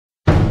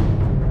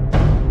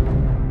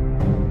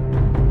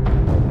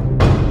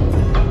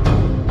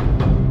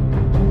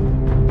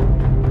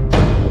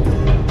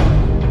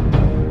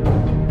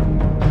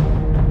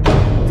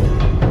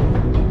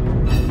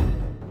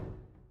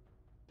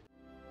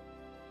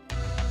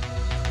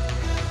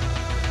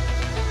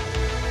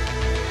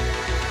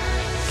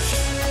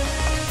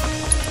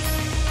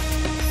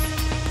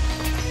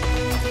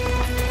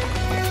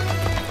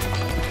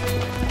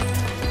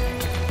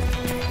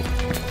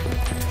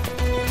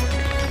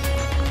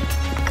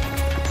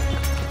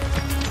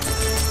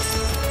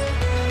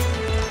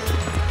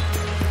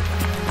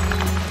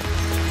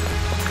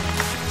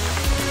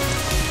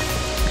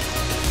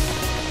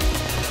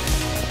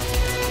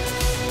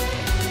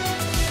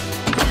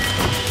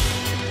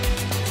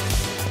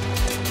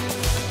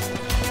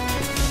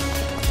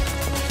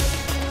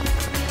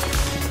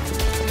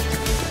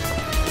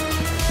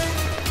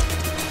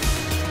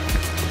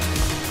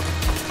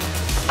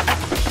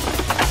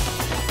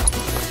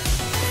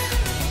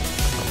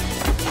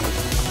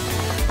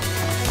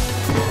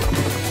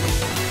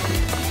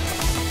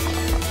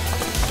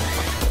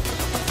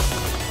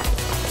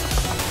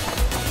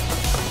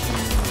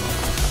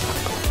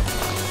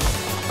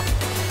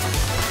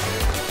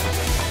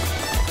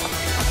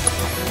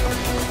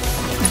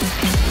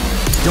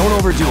Don't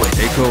overdo it.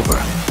 Take over.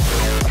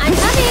 I'm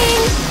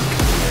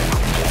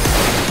coming!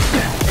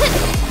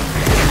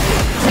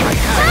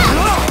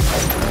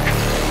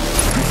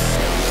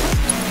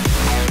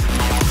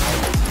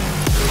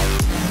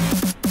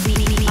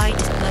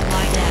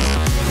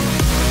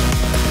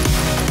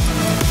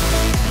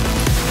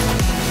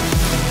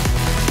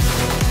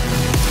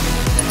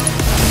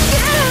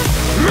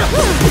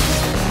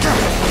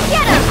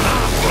 Get him!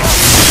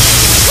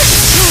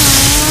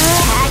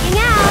 Tagging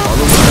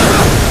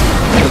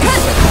out!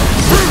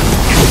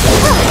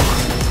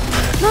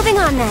 Moving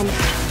on then.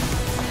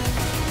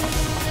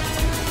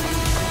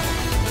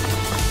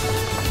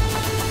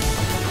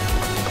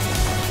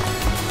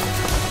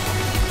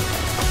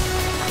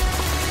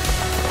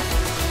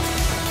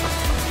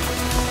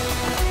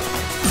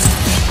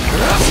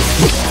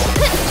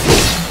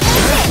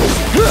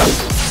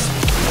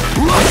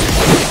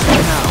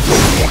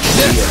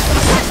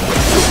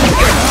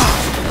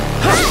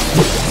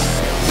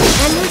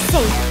 And we're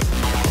safe.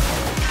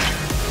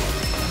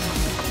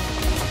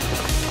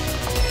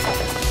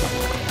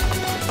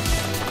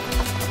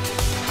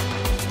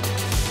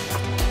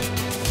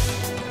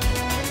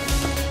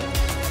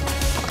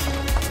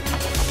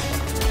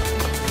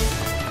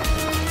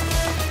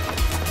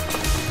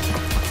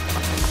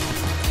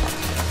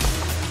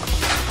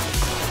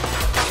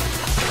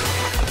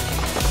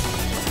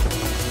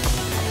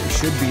 We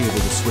should be able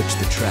to switch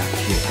the track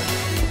here.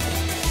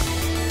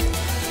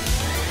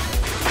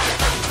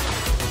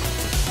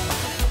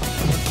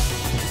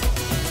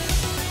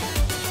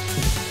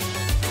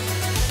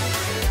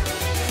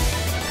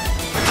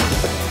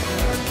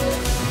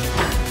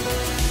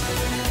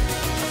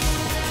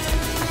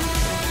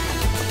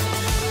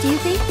 Do you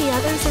think the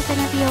others are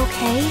gonna be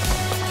okay?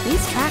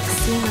 These tracks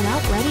seem about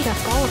ready to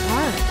fall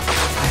apart.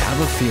 I have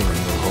a feeling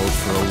they'll hold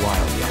for a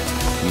while yet.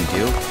 You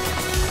do?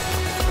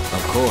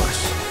 Of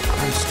course.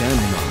 I'm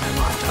standing on them,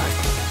 aren't I?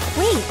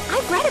 Wait,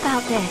 I've read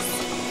about this.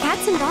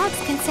 Cats and dogs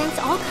can sense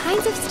all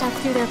kinds of stuff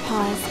through their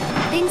paws.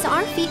 Things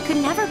our feet could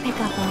never pick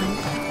up on.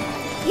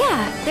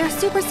 Yeah, they're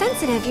super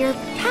sensitive. Your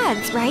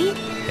pads, right?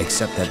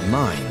 Except that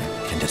mine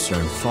can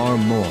discern far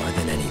more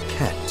than any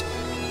pet.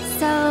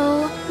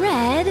 So,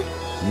 Red,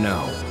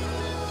 No,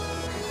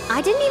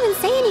 I didn't even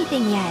say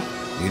anything yet.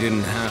 you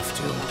didn't have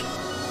to.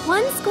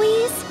 One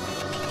squeeze,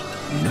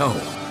 No.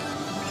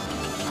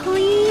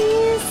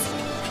 please?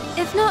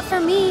 If not for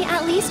me,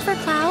 at least for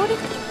Cloud?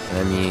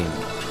 I mean,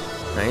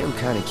 I am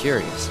kind of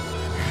curious.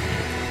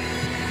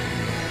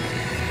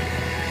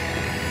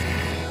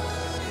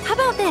 How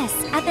about this?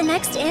 At the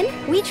next inn,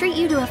 we treat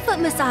you to a foot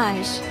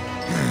massage.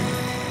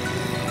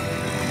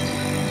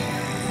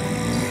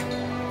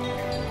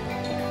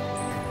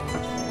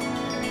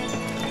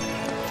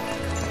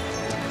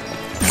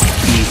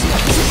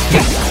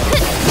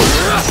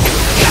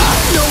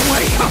 No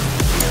way!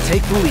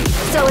 Take the lead.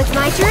 So it's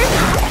my turn?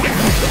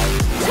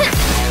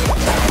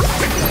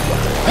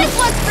 This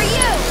one's for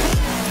you!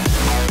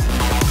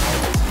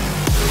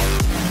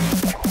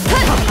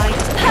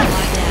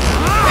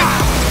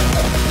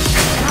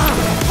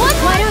 What?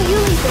 Why don't you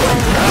lead the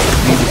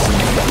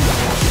way?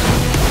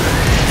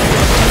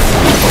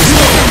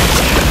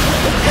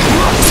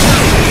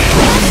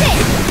 That's it!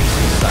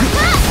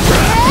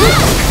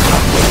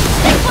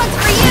 This one's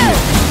for you!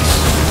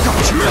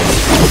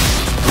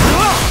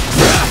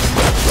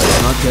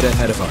 Let's not get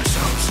ahead of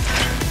ourselves.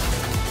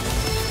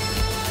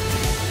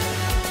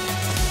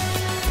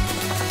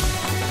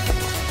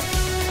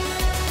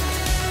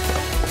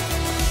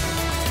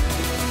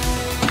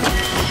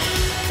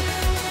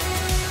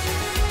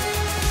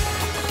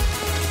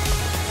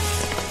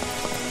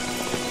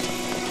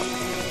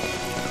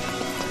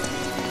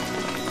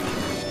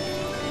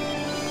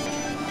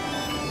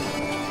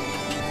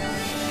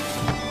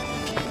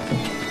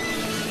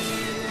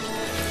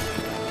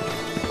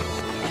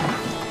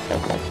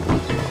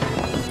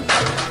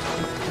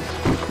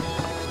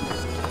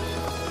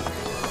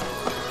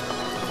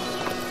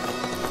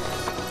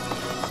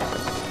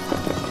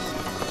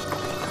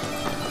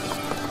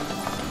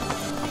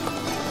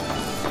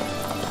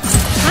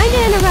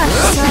 Kinda in a rush,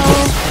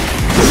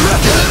 so...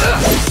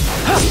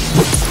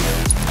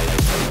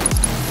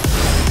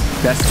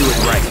 Best do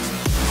it right.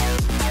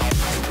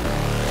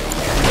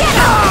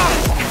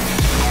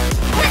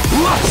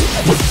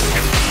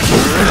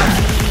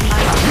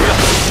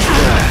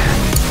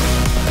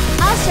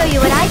 I'll show you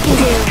what I can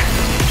do.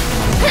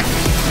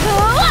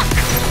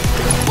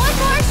 One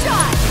more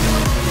shot!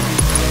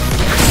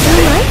 Too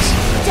much?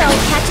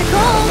 Don't catch a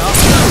cold.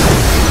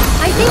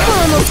 I think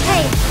we're almost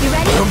paid. You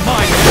ready?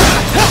 Combine!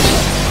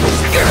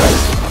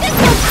 This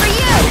one's for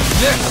you!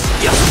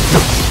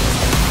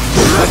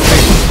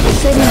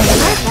 Shouldn't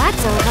let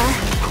that's over.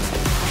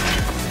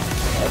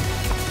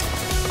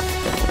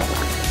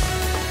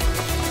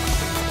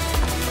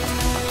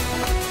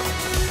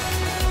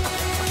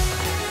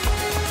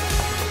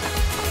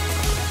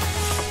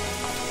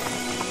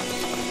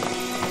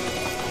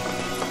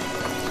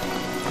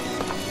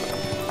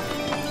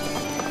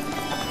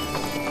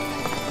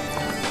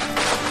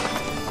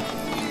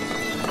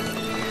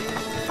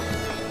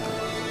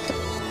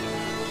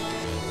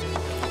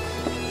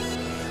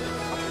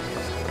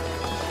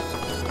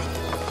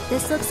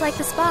 This looks like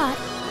the spot.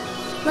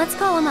 Let's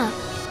call him up.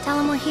 Tell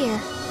him we're here.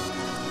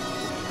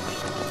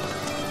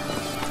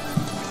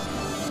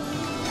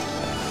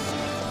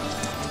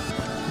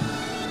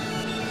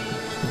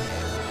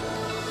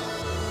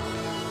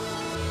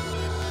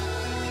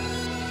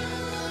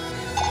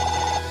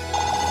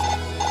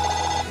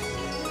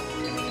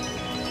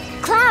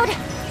 Cloud!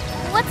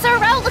 What's our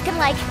route looking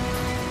like?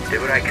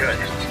 Did what I could.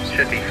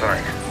 Should be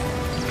fine.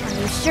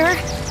 Are you sure?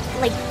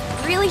 Like,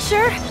 really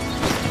sure?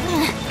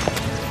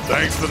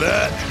 Thanks for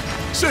that.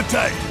 Sit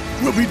tight.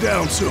 We'll be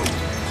down soon.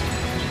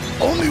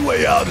 Only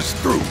way out is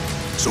through,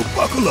 so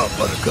buckle up,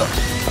 Buttercup.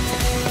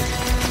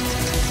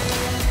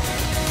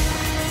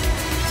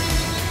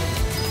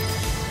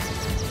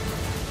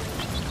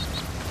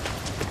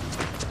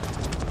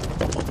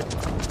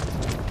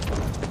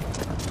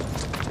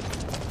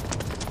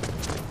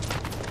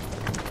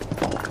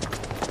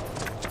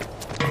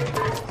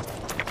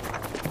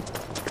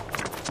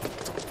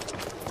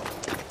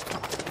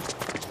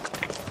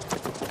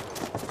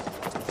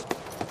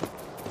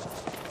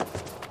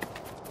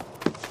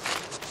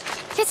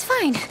 It's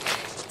fine.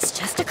 It's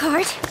just a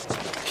card.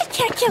 It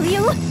can't kill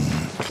you.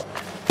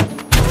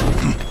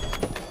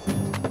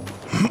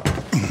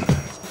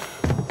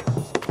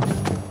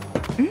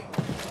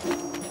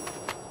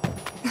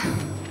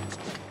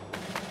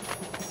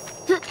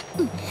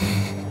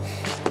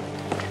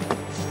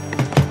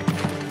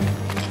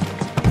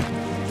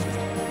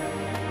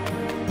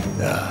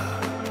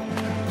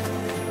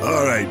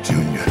 All right,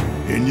 Junior.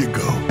 In you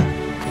go.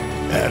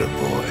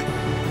 Attaboy.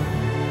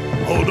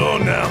 Hold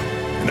on now.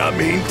 And I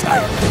mean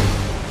tight.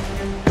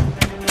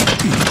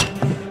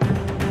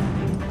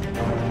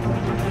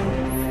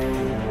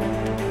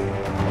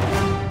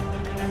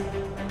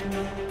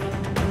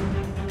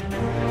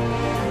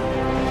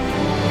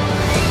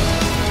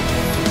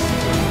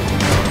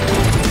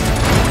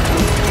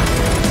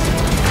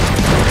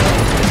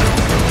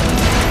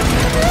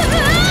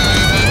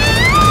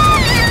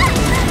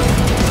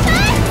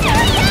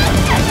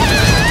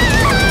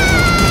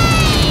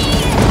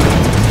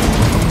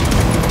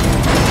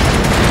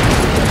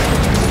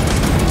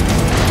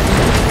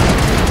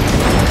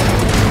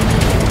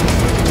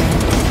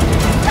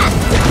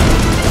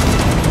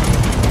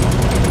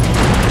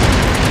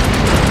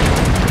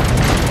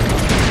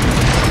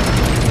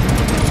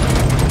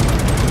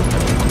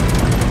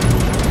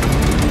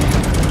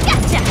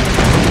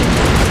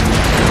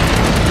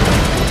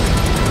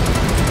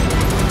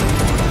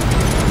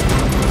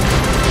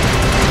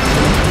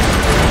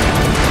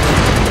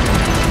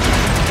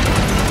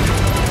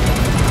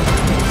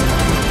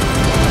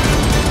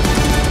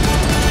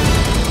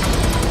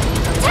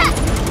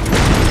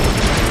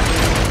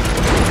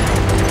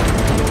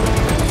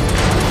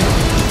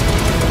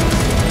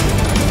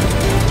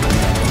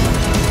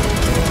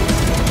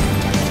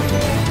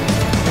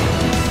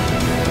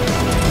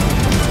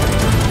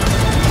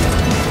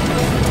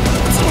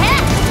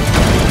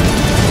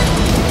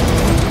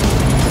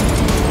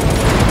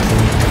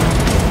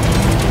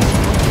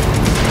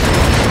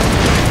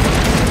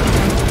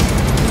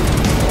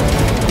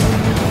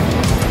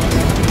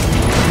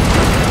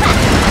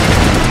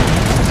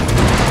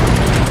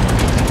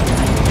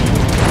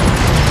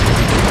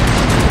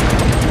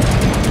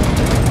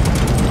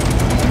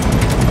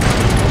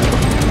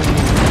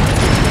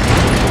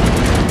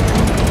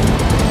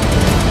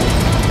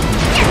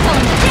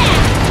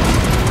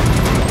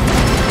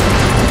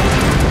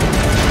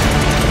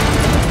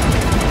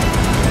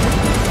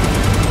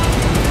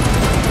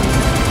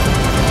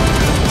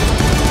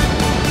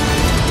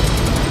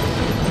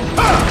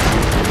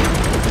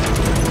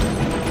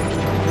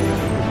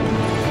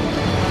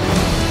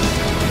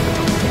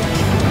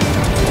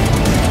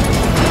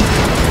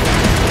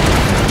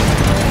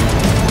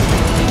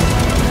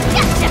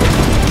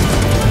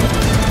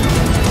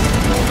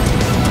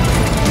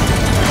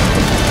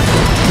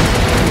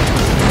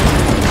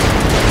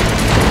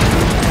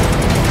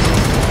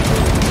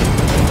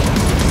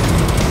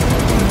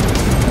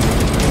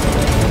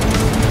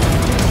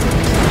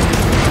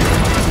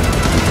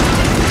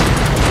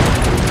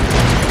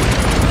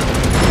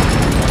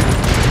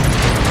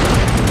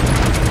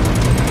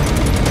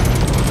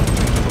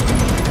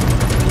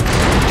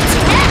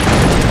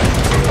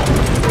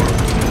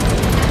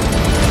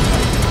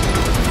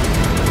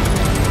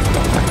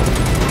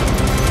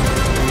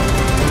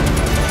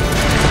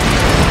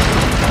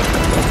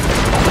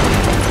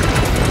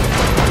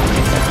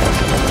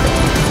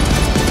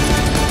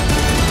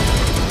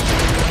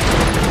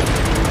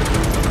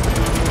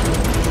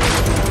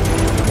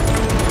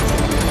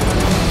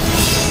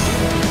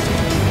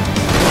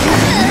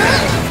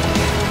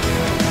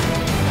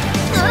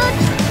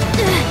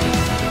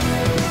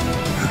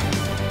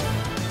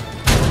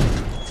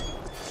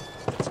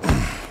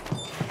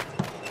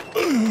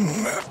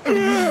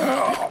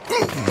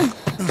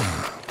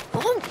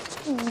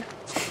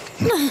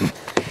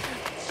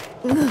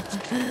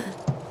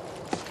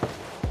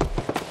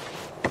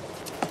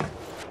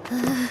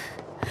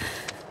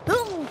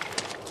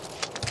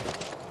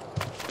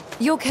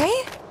 You okay?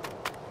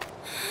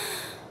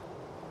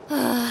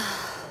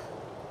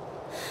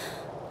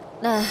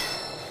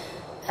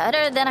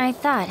 Better than I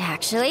thought,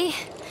 actually.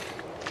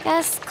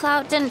 Guess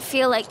Cloud didn't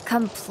feel like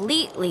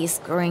completely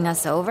screwing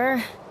us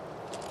over.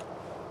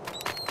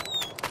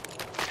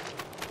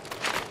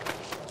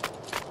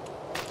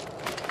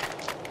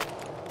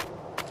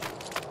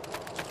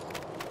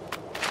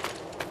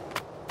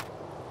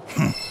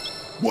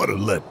 What a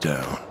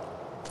letdown.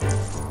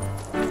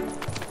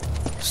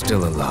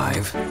 Still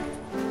alive?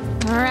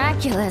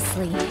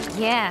 Miraculously,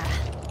 yeah.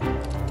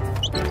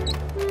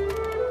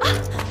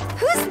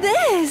 Who's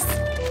this?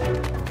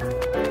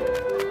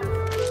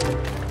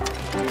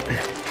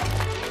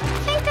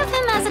 Think of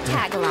him as a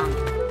tag-along.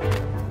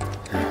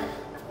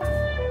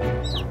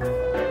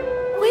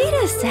 Wait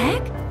a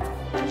sec.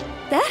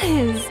 That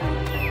is...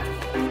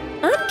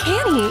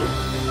 uncanny.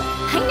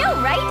 I know,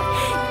 right?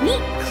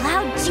 Meet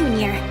Cloud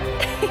Jr.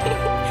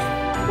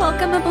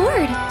 Welcome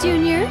aboard,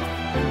 Junior.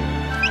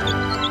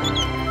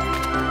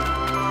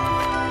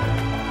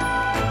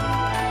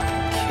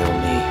 Kill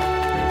me.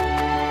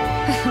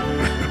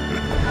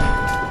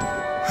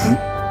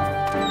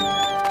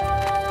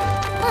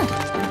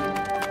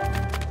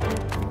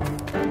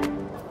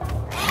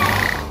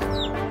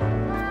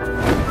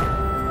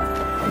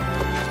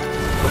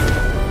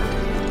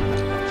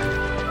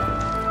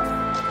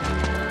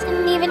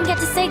 Didn't even get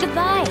to say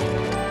goodbye.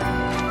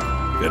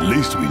 At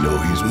least we know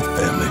he's with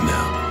family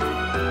now.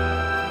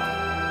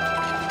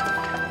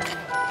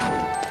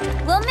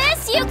 We'll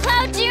miss you,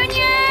 Cloud Jr.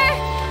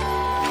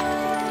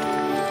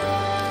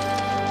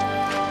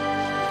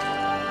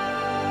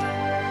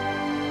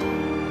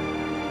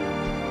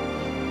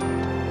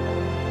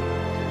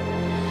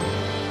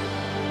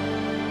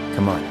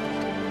 Come on.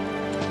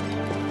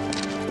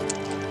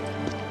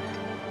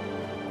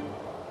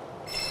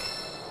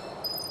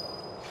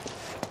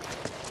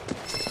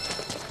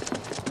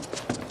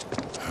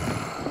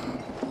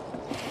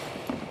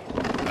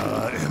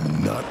 I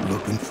am not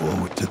looking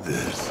forward to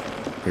this.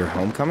 Your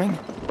homecoming?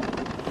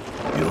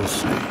 You'll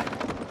see.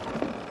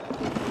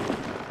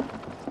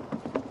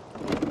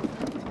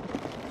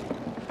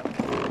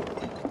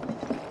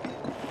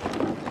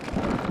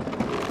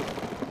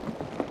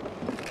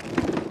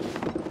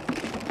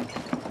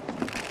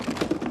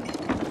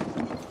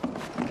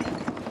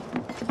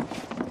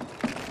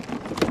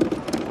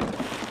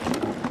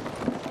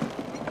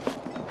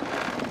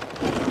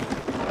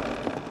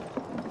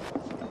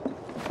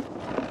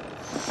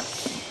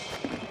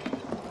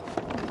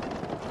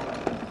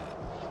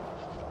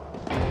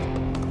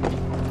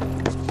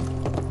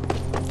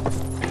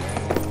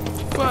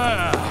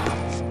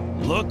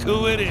 Look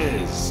who it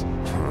is.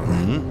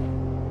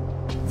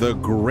 The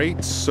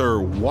great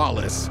Sir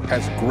Wallace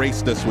has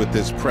graced us with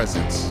his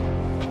presence.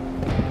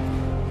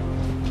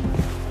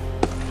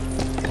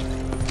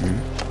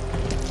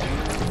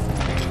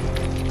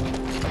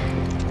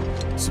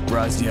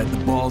 Surprised you had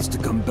the balls to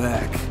come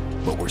back,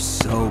 but we're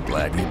so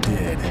glad you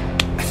did.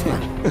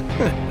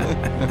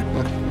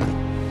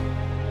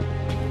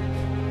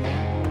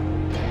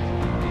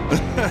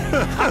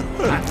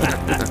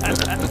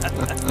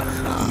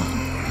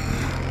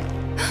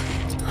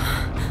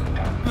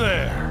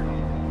 There.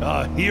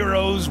 A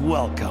hero's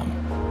welcome.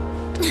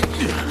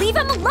 Leave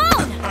him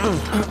alone!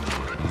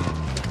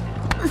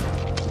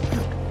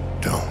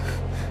 Don't.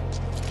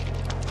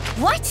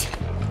 What?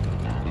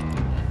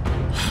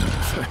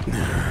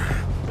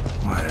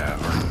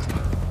 Whatever.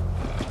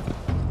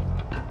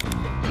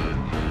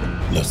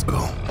 Let's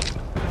go.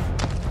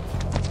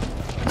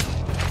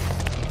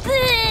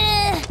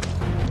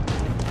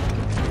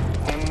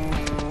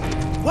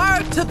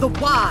 Word to the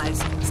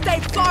wise. Stay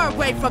far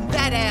away from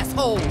that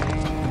asshole.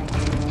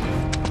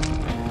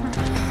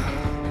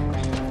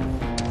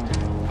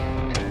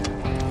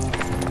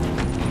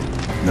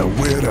 Now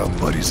where'd our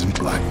buddies in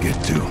black get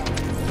to?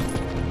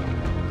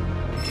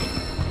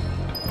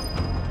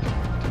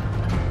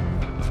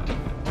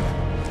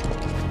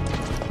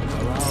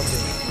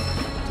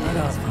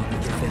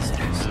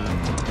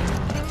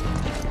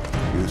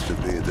 Used to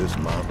be this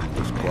mountain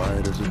as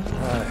quiet as it.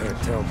 I heard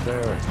tell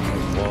Barrett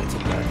and Walter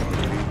back in the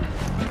day.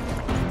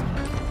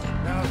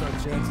 Now's our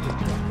chance to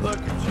Look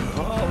at you,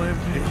 all in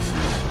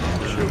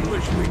pieces. Sure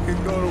wish we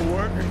could go to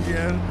work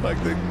again,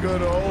 like the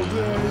good old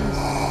days.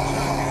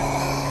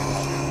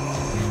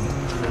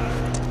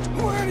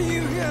 Where do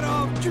you get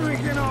off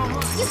drinking all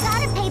my... You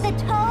gotta pay the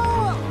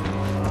toll!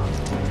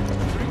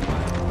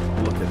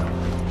 Look at him.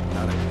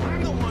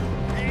 I'm the one who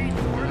paid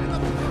for it in the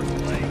first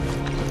place.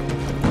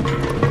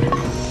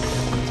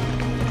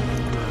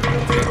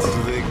 That's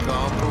what they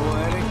call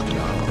poetic.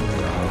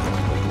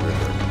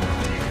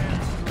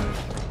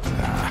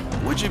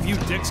 Which of you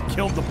dicks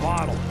killed the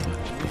bottle?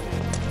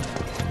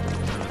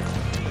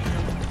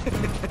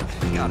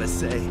 Gotta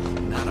say,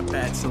 not a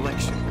bad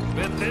selection.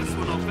 Bet this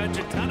one will fetch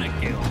a ton of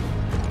gil.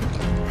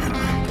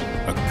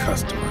 A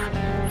customer.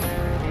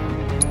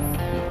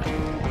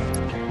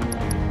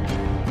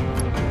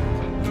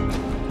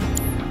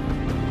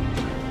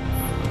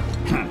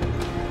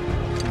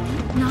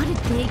 Not a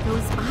day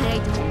goes by I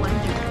don't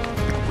wonder.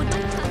 Would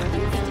my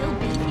husband still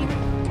be here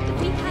if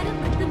we hadn't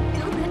let them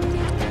build that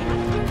damn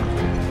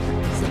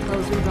reactor?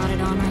 Suppose we brought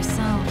it on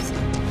ourselves.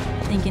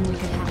 thinking we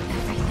could have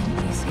everything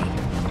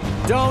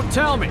easy. Don't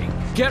tell me!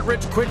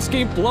 Get-rich-quick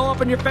scheme blow up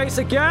in your face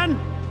again?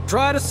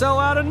 Try to sell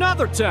out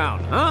another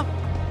town, huh?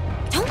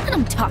 Don't let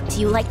him talk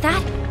to you like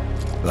that.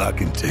 I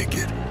can take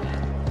it.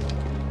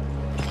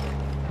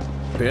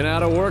 Been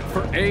out of work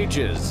for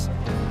ages.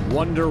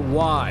 Wonder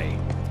why.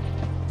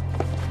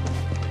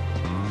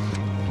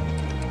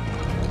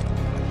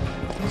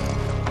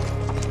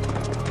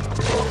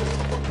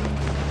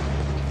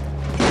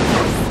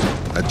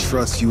 I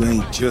trust you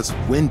ain't just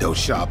window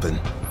shopping.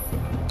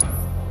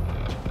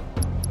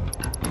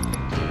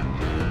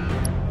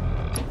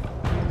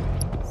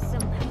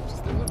 Somehow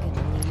just looking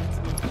at me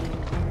makes me feel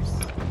worse.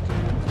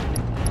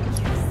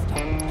 You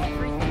stole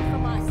everything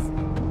from us.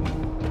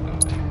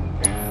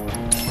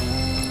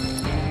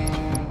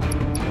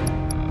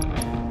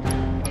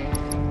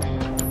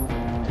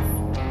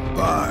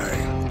 Bye.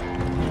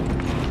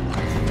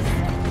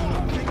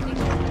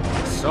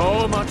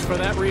 So much for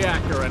that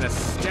reactor and a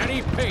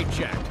steady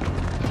paycheck.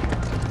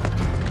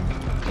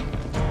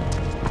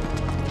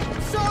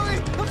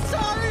 I'm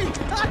sorry!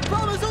 I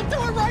promise I'll do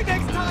it right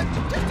next time!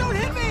 Just don't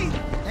hit me!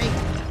 Hey,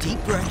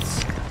 deep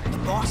breaths. The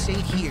boss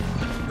ain't here.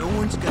 No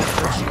one's gonna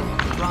hurt you.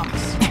 I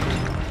promise.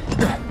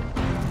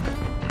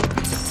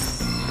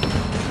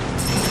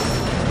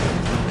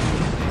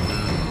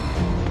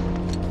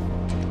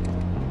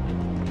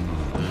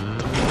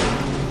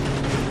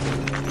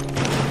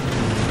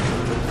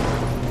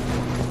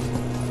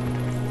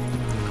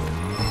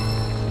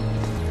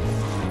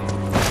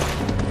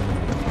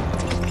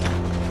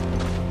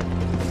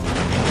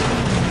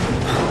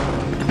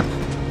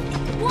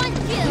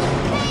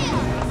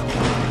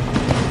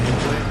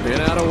 Been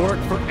out of work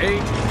for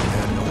 8.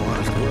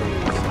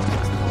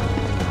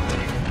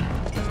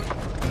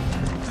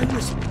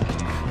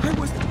 I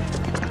was...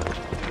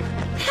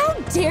 How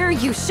dare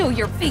you show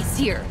your face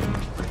here?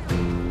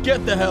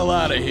 Get the hell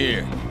out of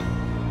here.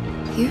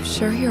 You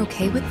sure you're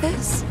okay with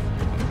this?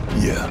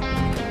 Yeah.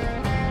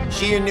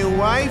 She your new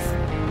wife?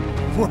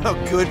 Well,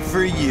 good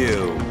for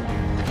you.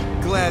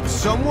 Glad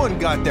someone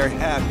got their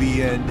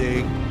happy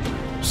ending.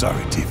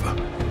 Sorry, Tifa.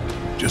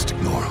 Just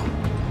ignore him.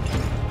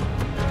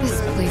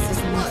 This place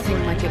is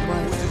nothing like it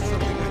was.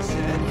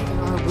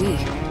 Neither are we.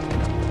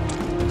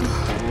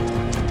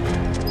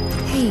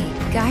 Hey,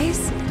 guys.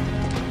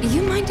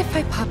 You mind if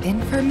I pop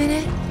in for a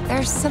minute?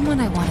 There's someone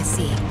I want to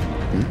see.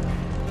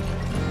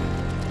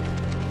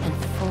 In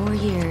 4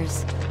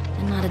 years,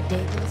 and not a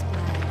day goes by.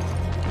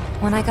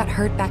 When I got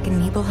hurt back in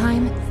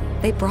Nibelheim,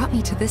 they brought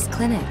me to this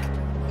clinic.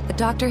 The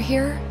doctor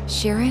here,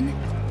 Sharon,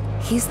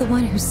 he's the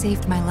one who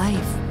saved my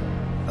life.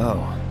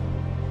 Oh.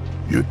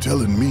 You're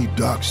telling me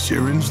Doc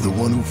Sharon's the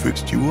one who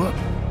fixed you up?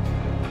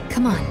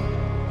 Come on.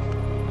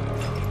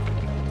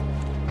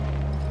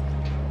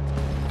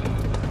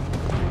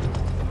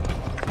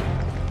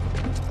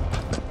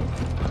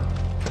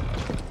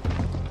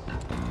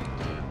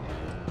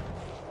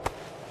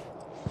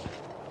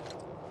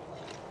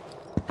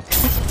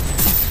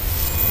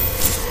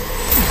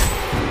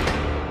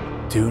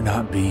 Do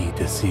not be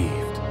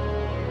deceived.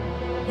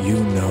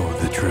 You know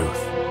the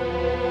truth.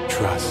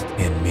 Trust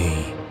in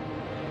me.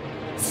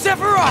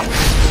 Sephiroth!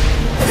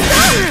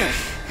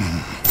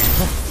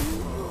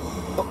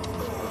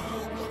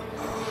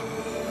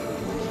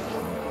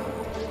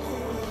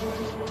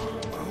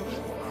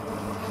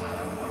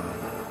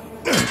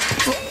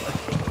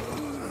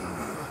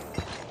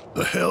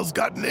 The hell's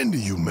gotten into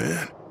you,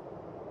 man?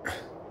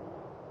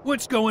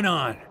 What's going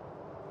on?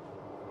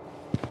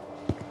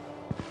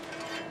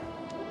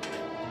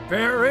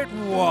 Barrett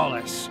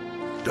Wallace.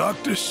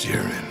 Dr.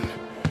 Sharon.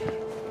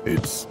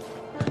 It's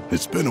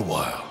been a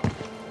while.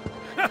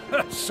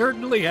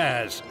 Certainly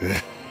has.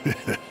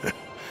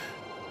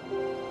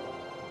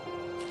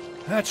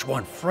 That's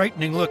one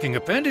frightening-looking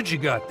appendage you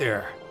got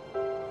there.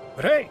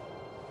 But hey,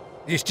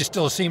 at least you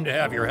still seem to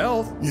have your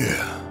health.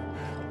 Yeah,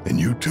 and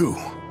you too.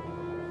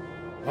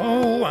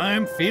 Oh,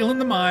 I'm feeling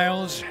the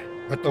miles,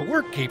 but the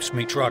work keeps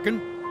me trucking.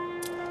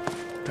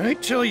 I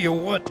tell you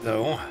what,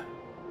 though.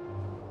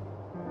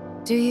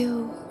 Do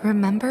you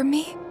remember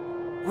me?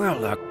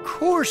 Well, of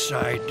course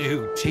I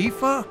do,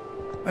 Tifa.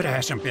 It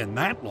hasn't been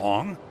that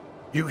long.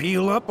 You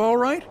heal up all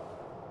right?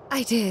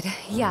 I did,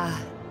 yeah.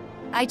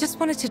 I just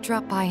wanted to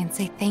drop by and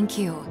say thank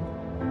you.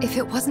 If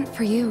it wasn't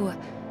for you,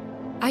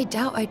 I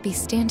doubt I'd be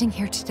standing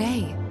here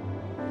today.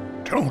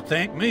 Don't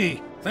thank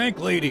me. Thank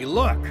Lady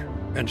Luck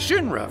and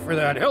Shinra for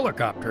that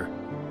helicopter.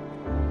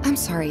 I'm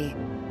sorry,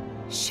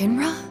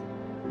 Shinra?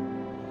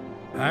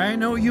 I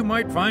know you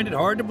might find it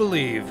hard to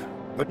believe,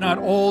 but not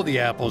all the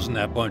apples in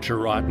that bunch are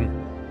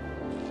rotten.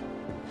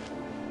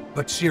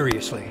 But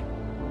seriously,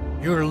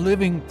 you're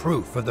living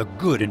proof of the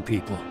good in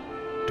people.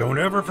 Don't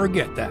ever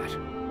forget that.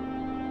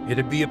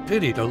 It'd be a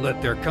pity to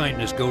let their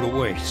kindness go to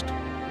waste.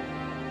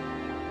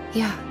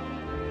 Yeah.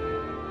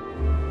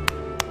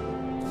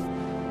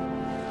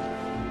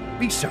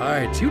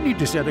 Besides, you need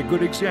to set a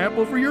good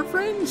example for your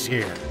friends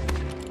here.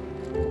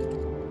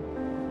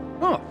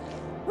 Oh,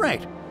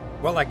 right.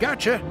 Well, I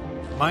gotcha.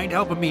 Mind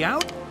helping me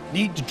out?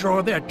 Need to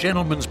draw that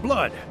gentleman's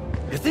blood.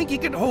 You think you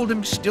can hold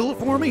him still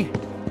for me?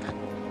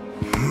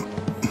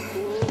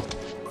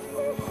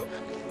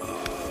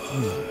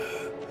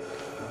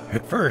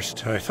 At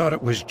first, I thought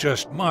it was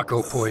just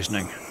Mako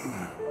poisoning.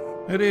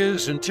 That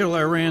is, until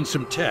I ran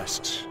some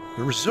tests.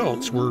 The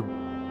results were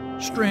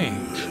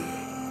strange.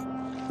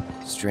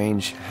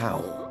 Strange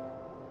how?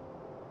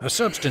 A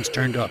substance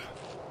turned up.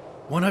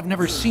 One I've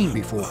never seen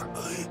before.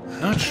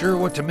 Not sure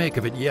what to make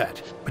of it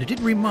yet, but it did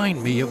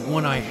remind me of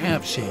one I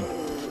have seen.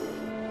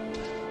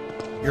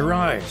 Your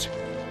eyes.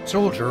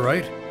 Soldier,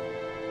 right?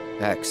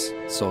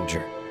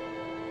 Soldier.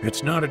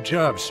 It's not a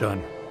job,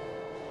 son.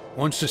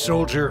 Once a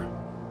soldier,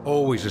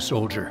 always a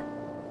soldier.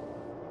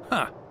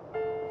 Huh.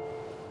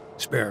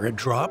 Spare a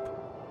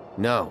drop?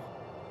 No.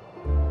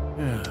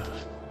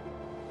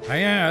 I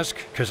ask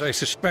because I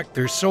suspect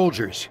there's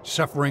soldiers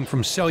suffering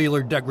from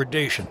cellular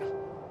degradation.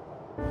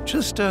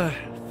 Just a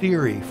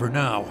theory for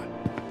now,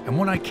 and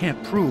one I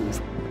can't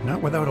prove,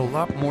 not without a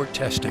lot more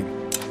testing.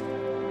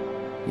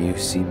 You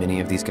see many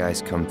of these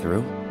guys come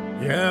through?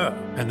 Yeah,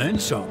 and then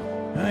some.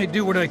 I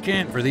do what I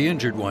can for the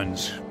injured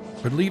ones,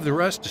 but leave the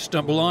rest to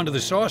stumble onto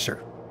the saucer.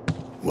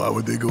 Why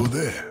would they go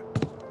there?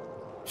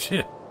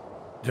 Shit.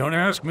 Don't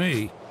ask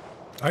me.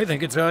 I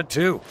think it's odd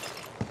too.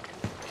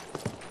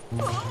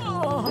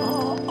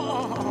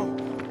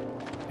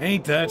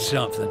 Ain't that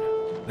something?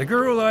 The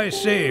girl I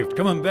saved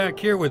coming back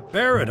here with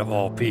Barrett of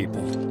all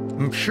people.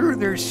 I'm sure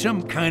there's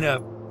some kind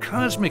of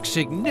cosmic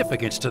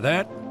significance to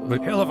that,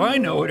 but hell if I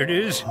know what it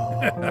is.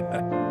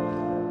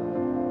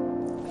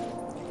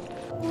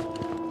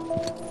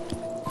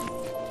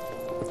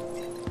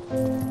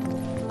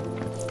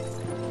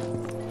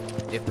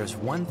 If there's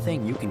one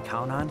thing you can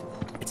count on,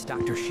 it's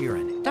Dr.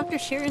 Sheeran. Dr.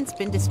 Sheeran's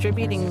been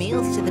distributing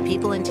meals to the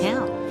people in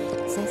town.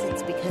 Says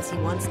it's because he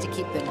wants to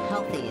keep them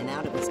healthy and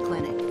out of his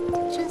clinic.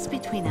 Just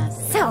between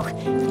us. So,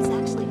 he's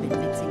actually been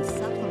mixing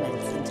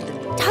supplements into the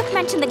meals. Doc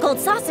mentioned the gold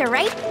saucer,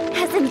 right?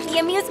 As in the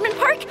amusement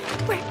park,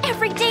 where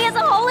every day is a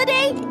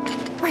holiday?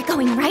 We're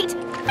going, right?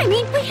 I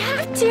mean, we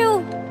have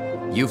to!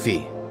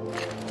 Yuffie,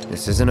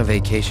 this isn't a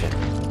vacation.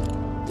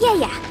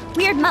 Yeah.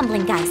 Weird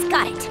mumbling guys,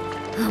 got it.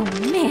 Oh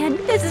man,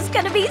 this is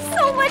gonna be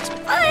so much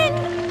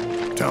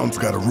fun! Town's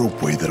got a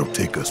ropeway that'll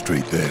take us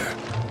straight there.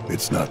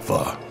 It's not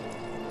far.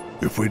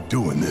 If we're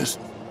doing this,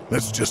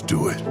 let's just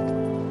do it.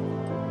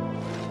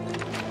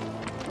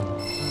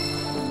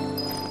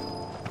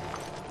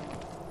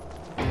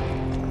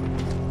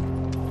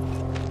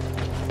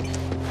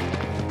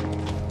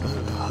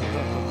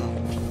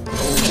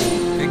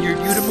 Figured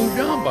you'd have moved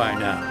on by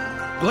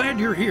now. Glad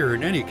you're here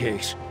in any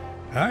case.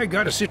 I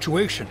got a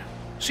situation.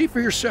 See for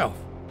yourself.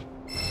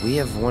 We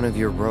have one of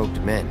your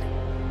rogued men.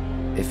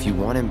 If you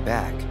want him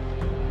back,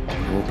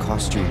 it will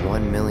cost you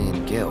 1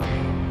 million gil.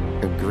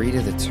 Agree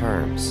to the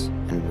terms,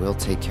 and we'll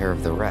take care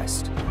of the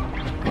rest.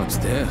 What's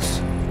this?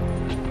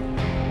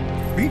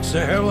 Beats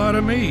the hell out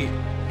of me.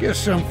 Guess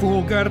some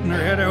fool got it in their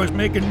head I was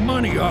making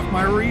money off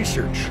my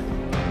research.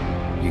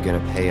 You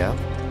gonna pay up?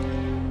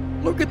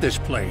 Look at this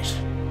place.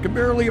 Can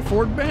barely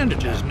afford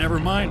bandages, never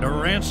mind a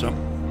ransom.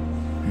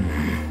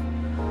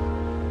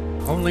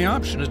 Only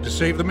option is to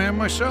save the man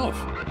myself,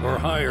 or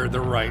hire the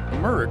right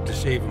merc to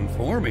save him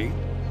for me.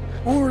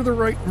 Or the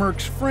right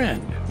merc's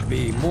friend, to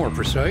be more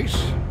precise.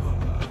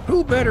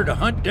 Who better to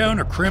hunt down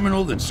a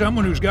criminal than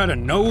someone who's got a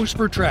nose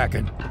for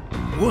tracking?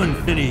 One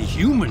any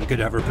human could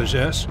ever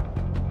possess.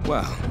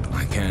 Well,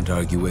 I can't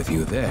argue with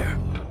you there.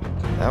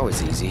 That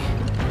was easy.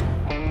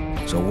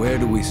 So where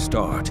do we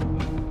start?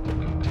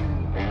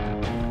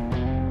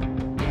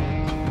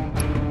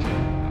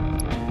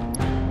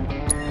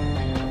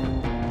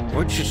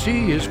 What you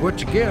see is what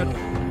you get.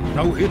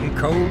 No hidden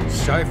codes,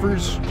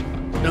 ciphers,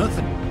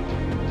 nothing.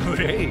 But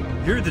hey,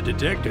 you're the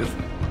detective.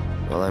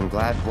 Well, I'm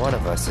glad one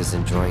of us is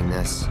enjoying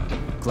this.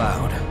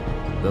 Cloud,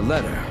 the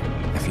letter,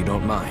 if you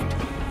don't mind.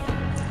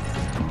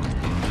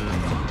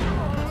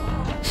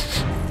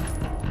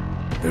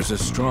 There's a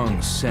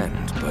strong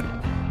scent, but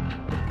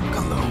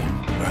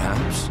cologne,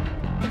 perhaps?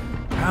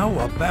 How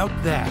about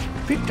that?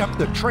 Picked up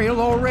the trail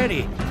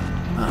already.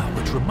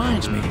 Which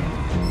reminds me,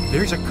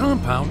 there's a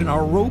compound in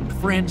our robed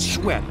friend's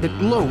sweat that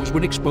glows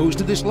when exposed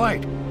to this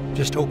light.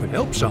 Just hope it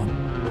helps some.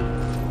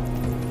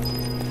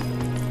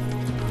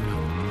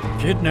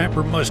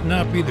 Kidnapper must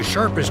not be the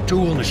sharpest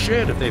tool in the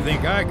shed if they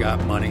think I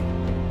got money.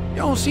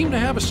 Y'all seem to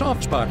have a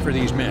soft spot for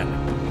these men.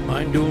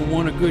 Mind doing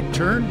one a good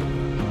turn?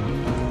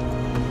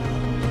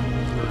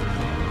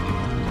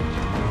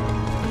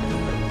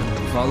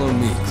 Follow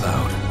me,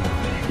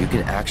 Cloud. You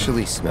can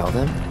actually smell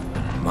them?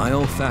 My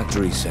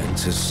olfactory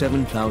sense is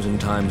 7,000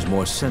 times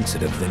more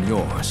sensitive than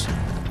yours.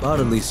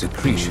 Bodily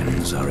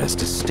secretions are as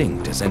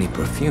distinct as any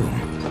perfume.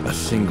 A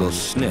single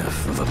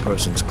sniff of a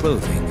person's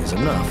clothing is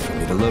enough for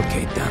me to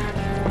locate them,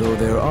 though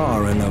there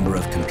are a number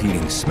of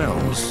competing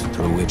smells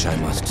through which I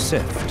must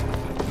sift.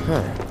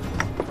 Huh.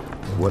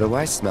 What do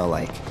I smell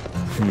like?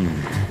 Maybe.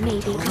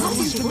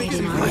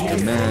 Like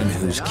a man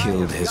who's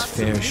killed his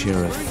fair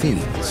share of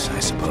fiends, I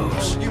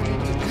suppose.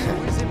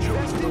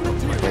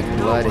 Like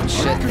blood and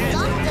shit?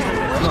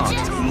 Not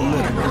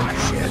literal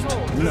shit,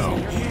 no.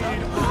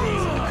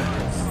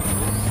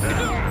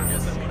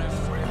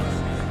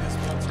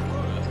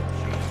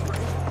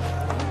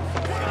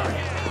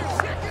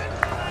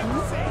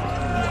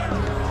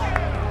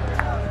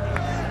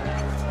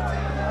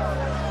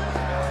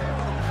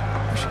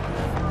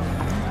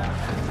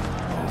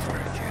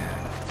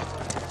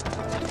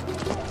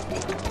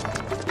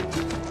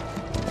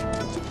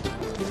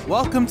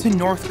 Welcome to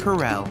North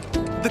Corel.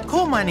 The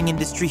coal mining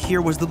industry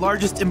here was the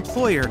largest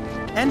employer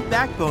and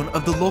backbone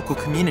of the local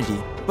community,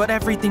 but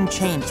everything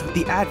changed with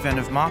the advent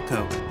of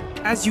Mako.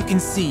 As you can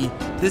see,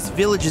 this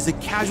village is a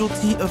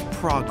casualty of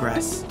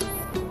progress.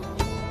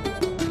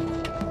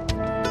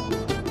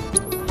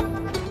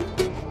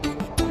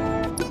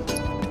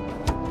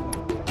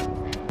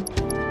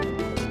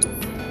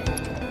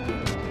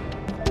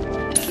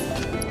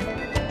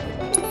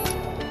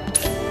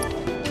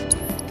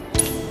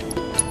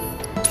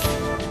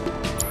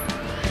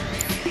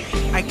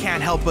 I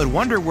can't help but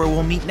wonder where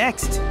we'll meet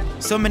next.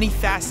 So many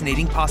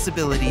fascinating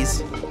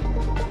possibilities.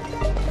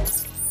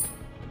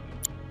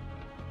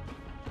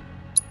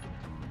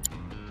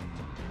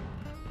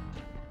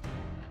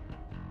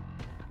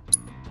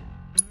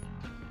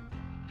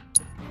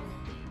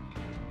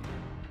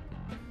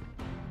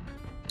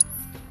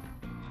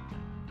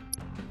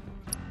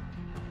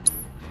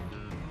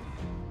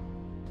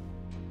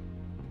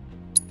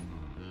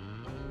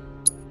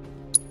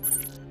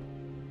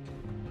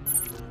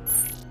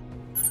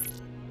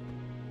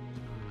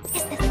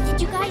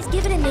 Did you guys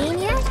give it a name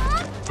yet?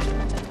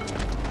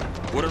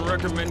 Wouldn't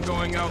recommend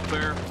going out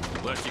there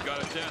unless you got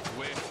a death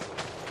wish.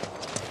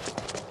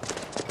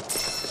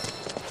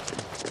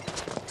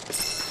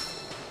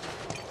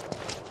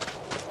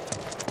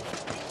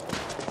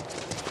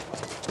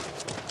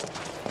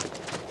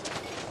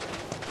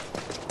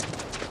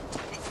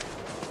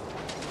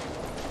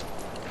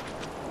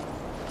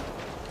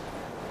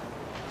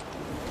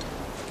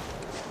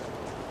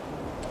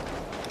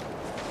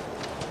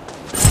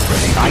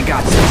 I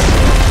got this.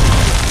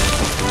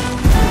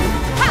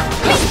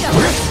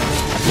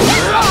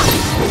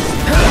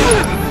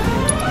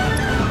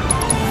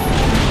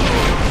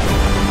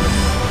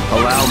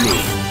 Allow me.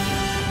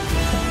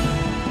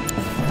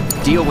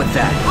 Deal with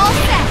that. All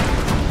set!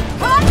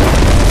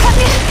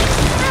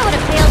 I would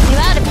have bailed you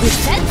out if you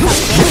said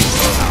something.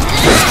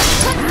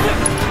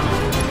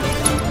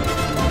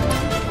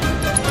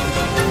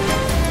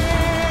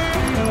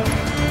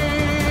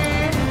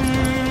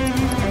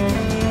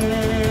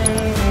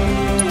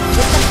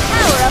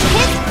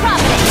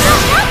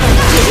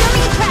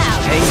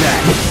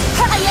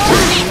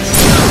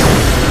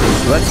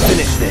 Let's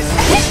finish this.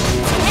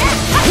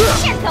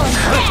 You're going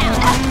down!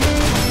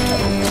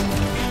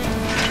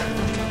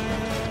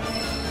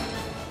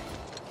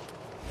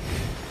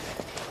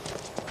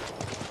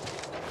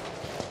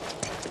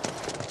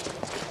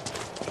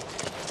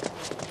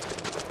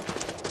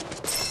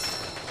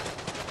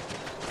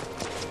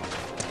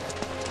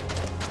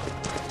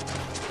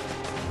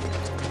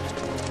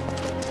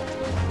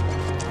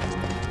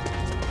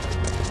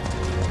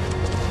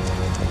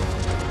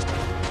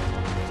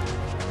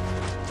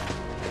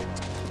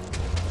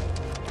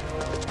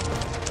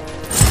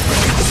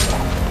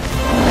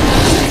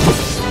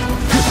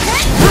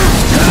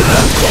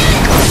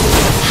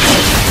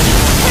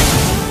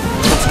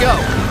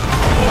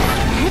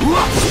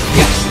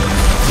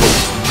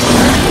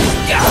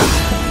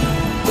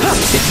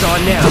 It's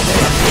on now.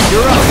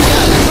 You're up.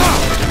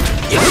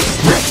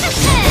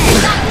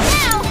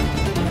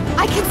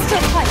 I can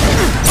still fight.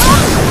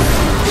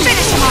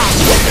 Finish him off.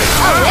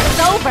 Oh, it's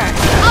over.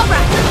 All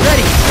right.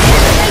 Ready.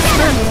 Nice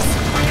moves.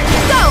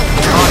 Go.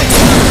 On it.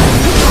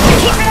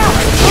 Keep it up.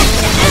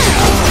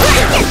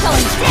 You're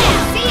going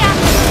down. See ya.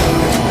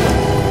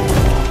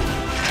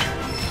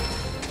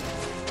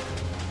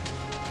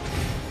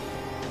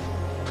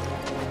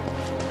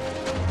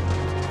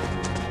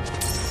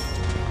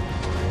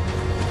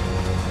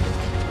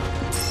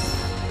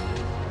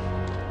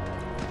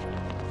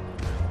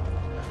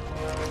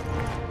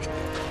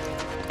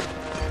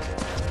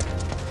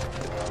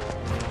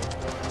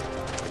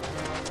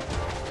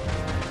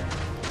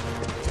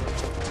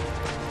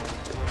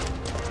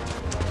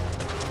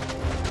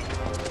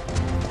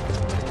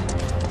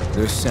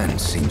 Their scent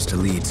seems to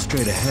lead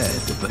straight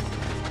ahead, but...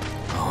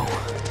 oh,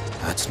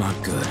 that's not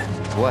good.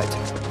 What?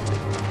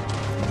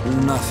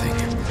 Nothing.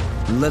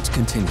 Let's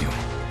continue.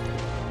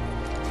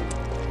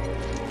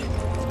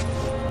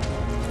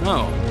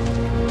 Oh.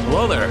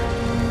 Hello there.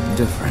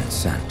 Different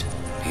scent.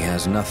 He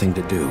has nothing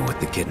to do with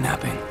the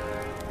kidnapping.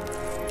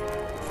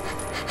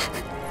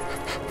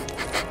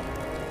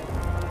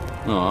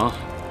 Aw.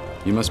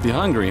 You must be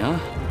hungry, huh?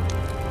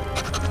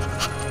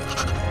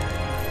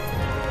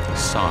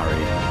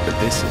 Sorry, but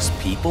this is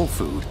people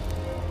food.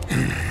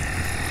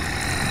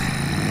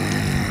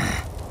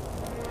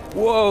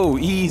 Whoa,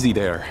 easy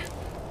there.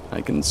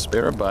 I can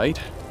spare a bite.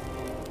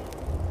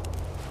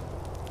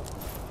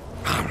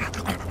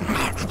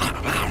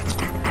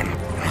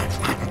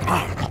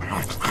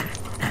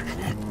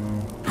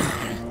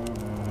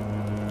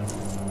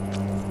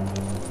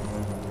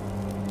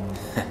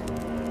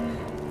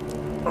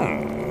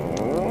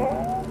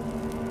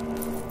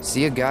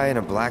 See a guy in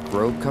a black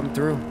robe come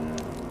through?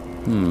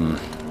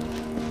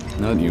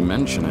 Now that you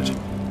mention it,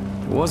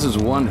 it was his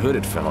one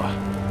hooded fella,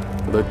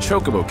 with a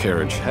chocobo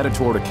carriage headed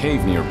toward a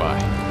cave nearby.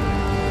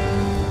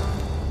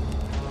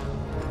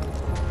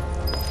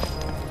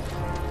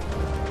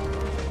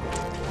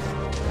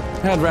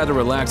 I'd rather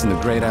relax in the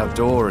great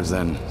outdoors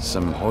than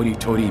some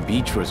hoity-toity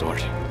beach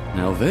resort.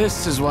 Now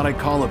this is what I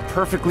call a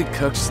perfectly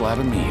cooked slab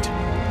of meat.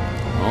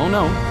 Oh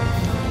no,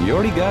 you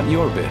already got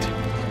your bit.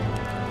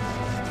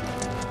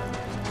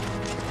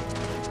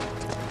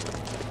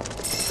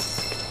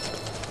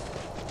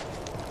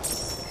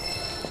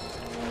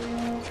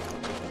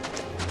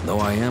 Though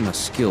I am a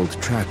skilled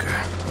tracker,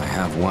 I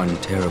have one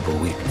terrible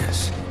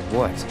weakness.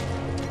 What?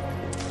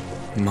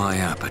 My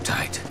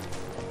appetite.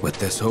 With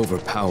this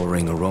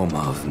overpowering aroma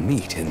of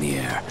meat in the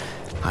air,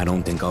 I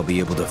don't think I'll be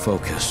able to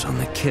focus on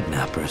the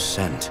kidnapper's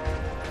scent.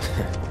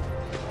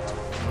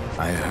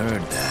 I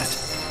heard that.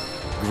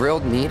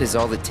 Grilled meat is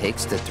all it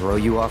takes to throw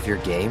you off your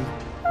game?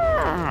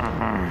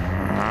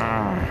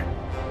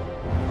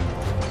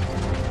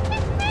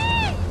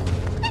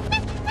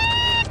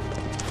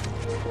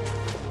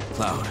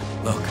 Cloud,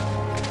 look.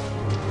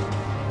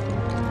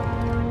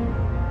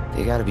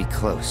 They gotta be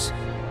close.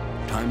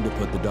 Time to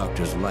put the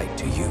doctor's light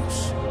to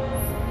use.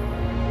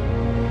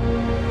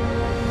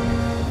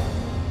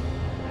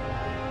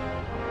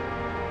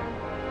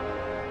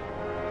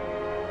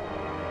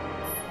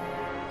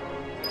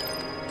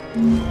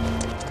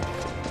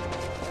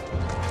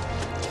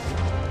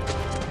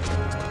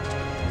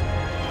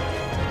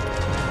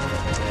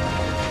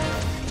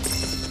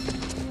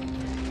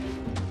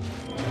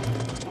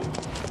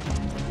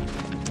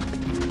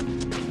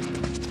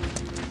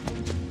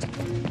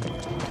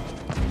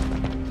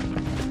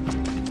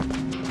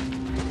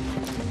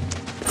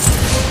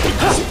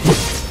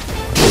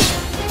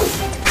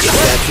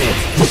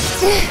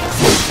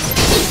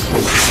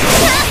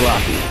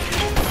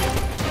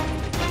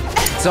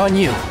 It's on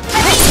you.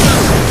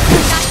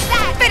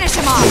 Finish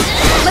him off!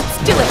 Let's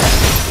do it! I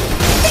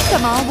think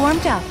I'm all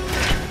warmed up.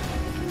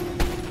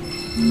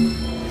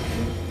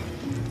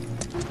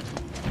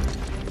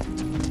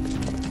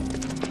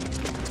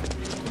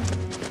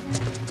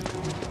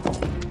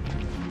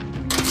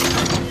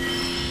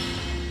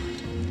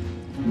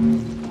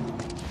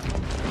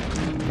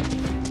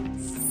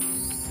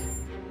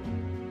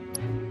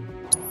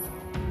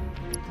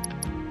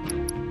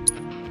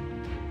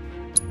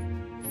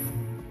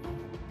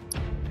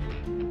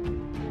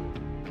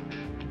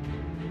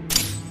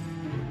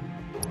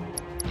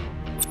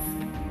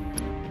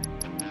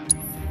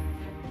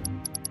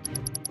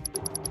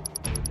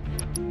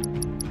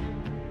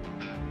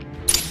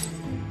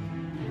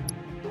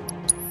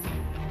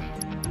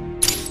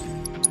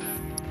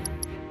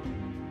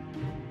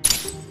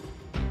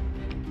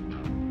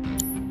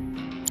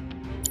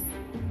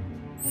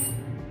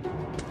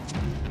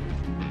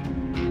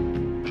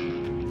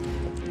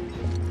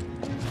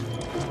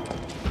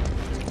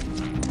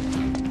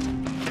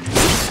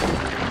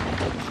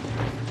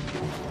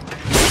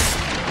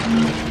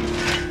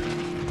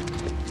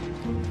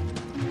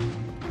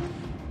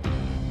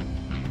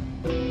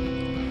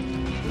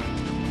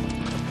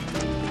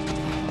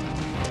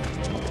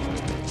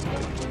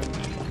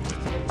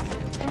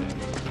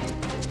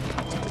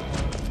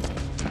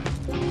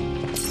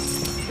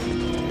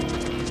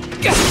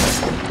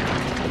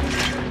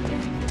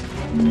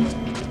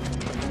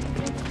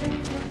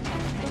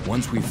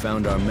 Once we've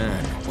found our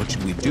man, what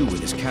should we do with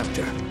his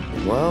captor?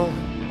 Well,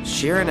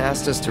 Sheeran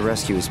asked us to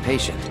rescue his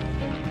patient.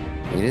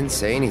 He didn't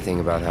say anything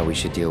about how we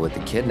should deal with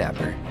the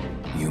kidnapper.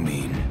 You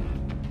mean?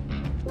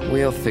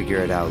 We'll figure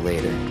it out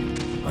later.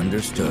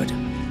 Understood.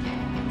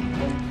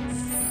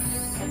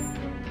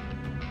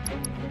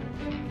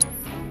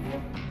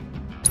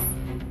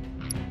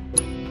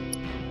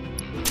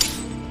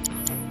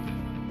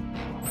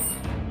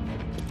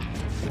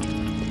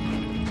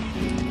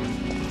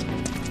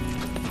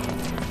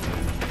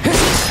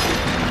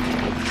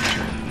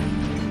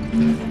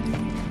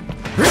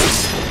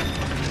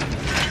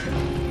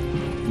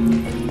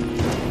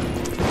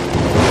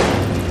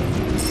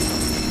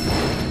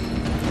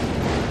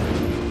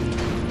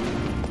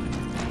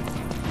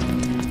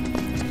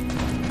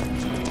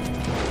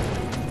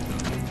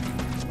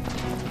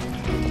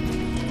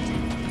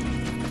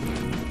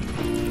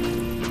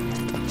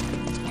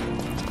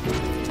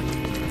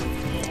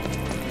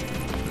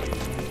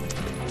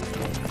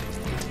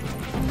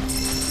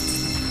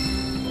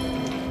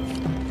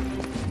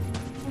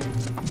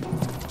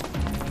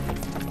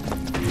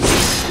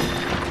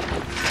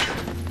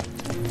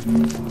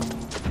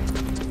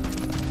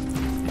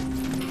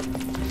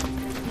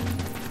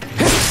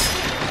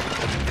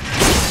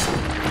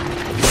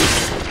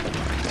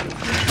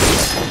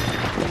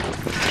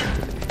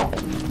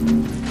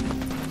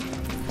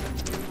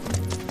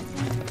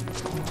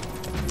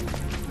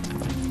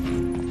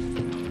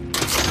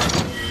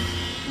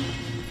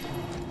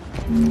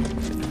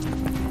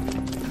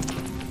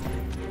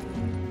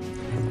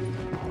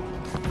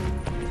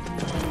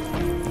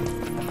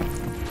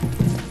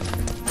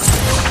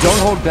 Don't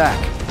hold back.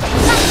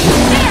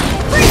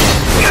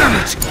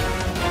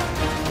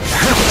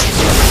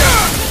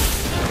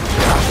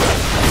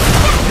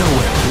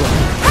 Nowhere to run.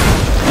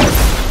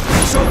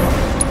 It's over.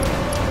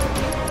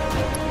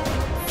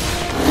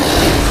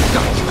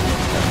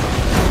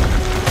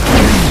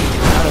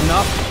 Not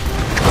enough?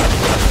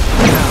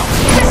 Now.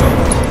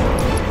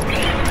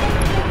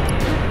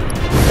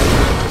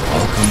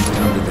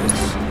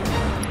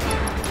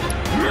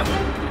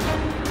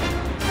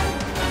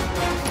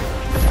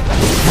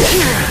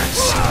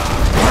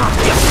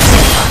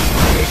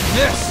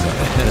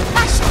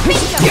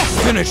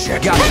 Finish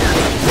it. Got it.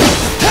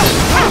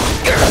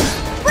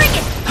 Bring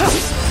it!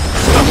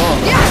 Come on.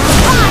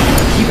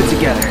 Keep it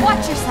together.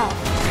 Watch yourself.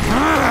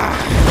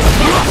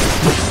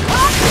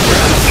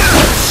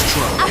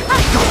 Strong.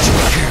 Got you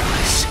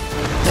careless.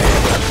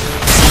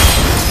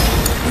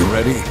 You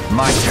ready?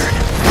 My turn.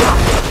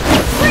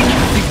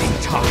 Leading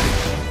time.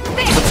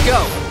 Let's go.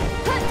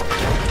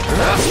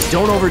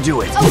 Don't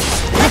overdo it. Oh,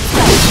 let's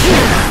go.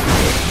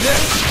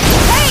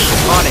 Hey!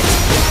 On it.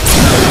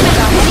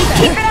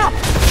 Keep it up.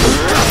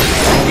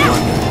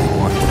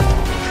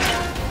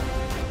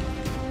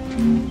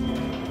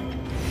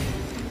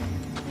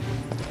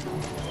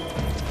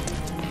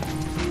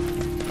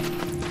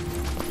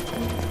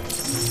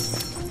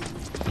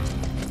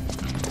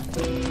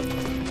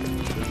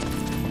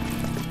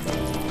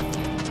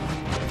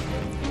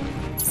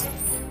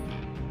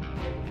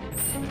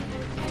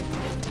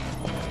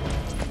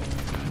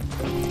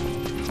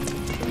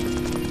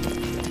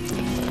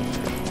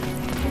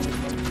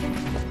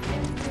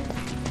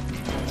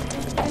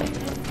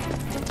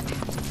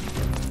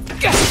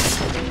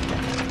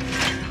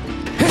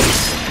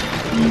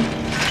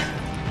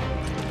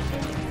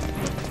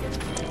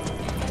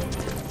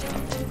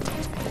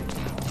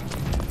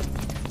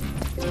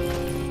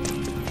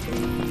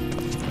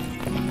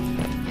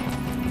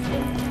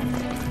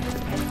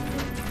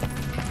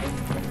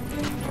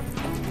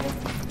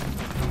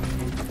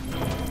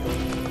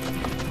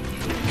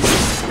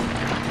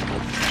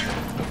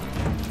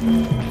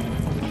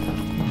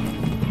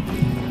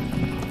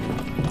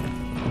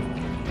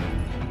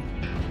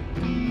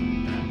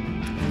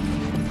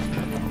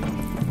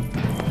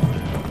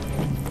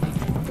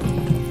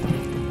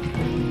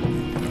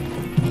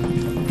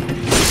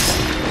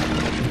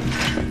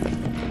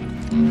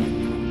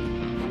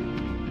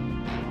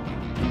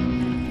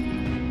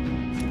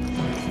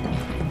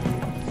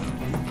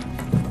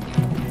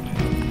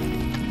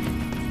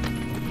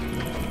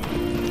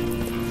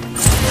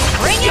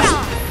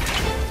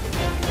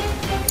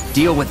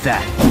 Deal with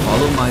that.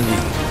 Follow my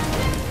lead.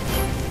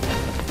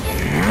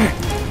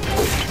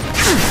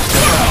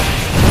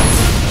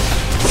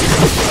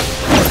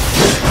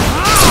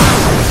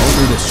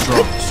 Only the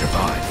strong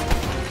survive.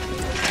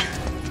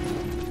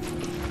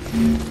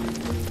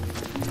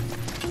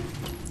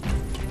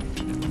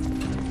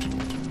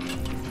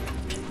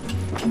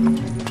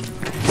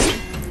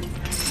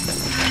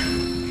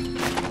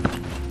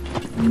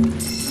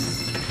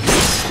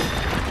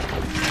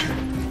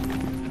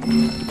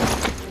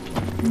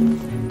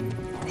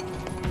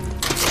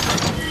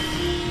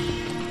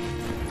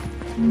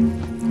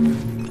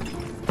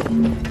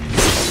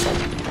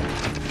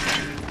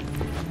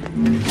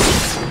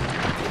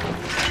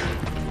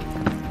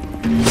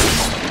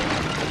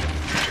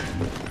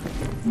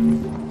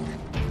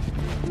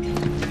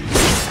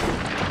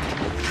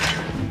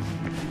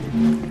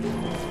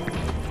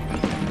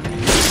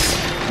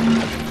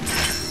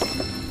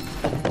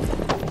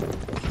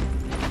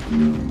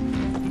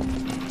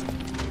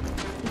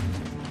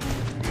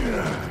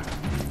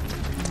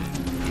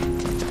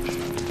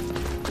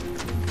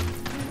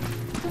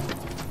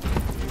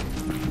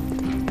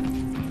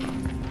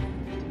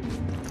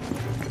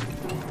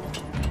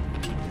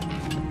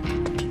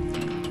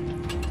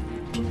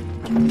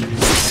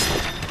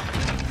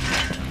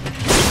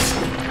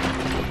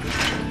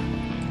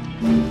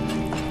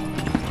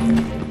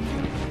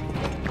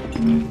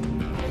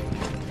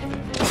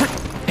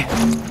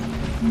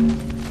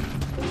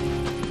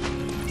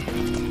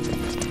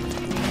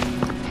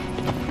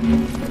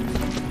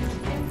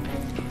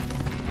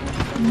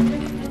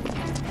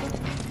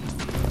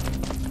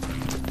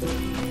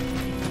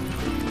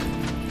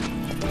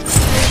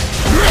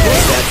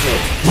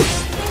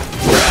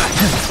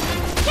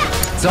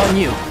 It's on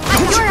you. You're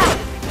up.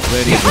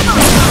 Ready when you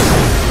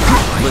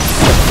are. Let's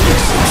see if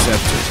it's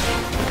accepted.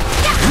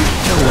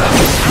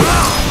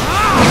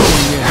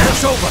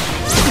 It's over.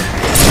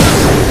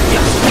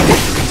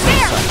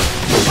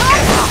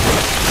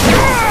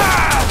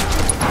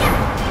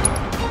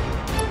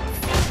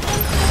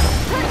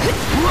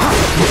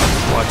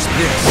 Watch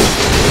this.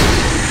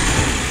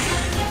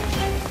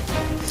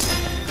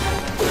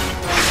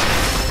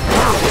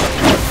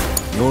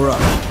 You're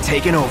up.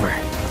 Taking over.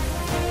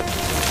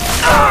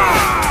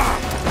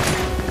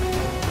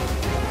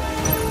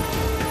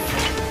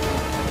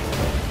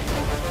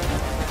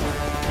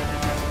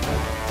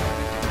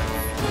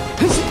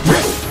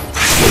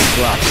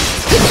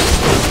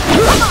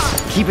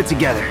 Keep it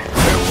together.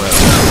 Farewell.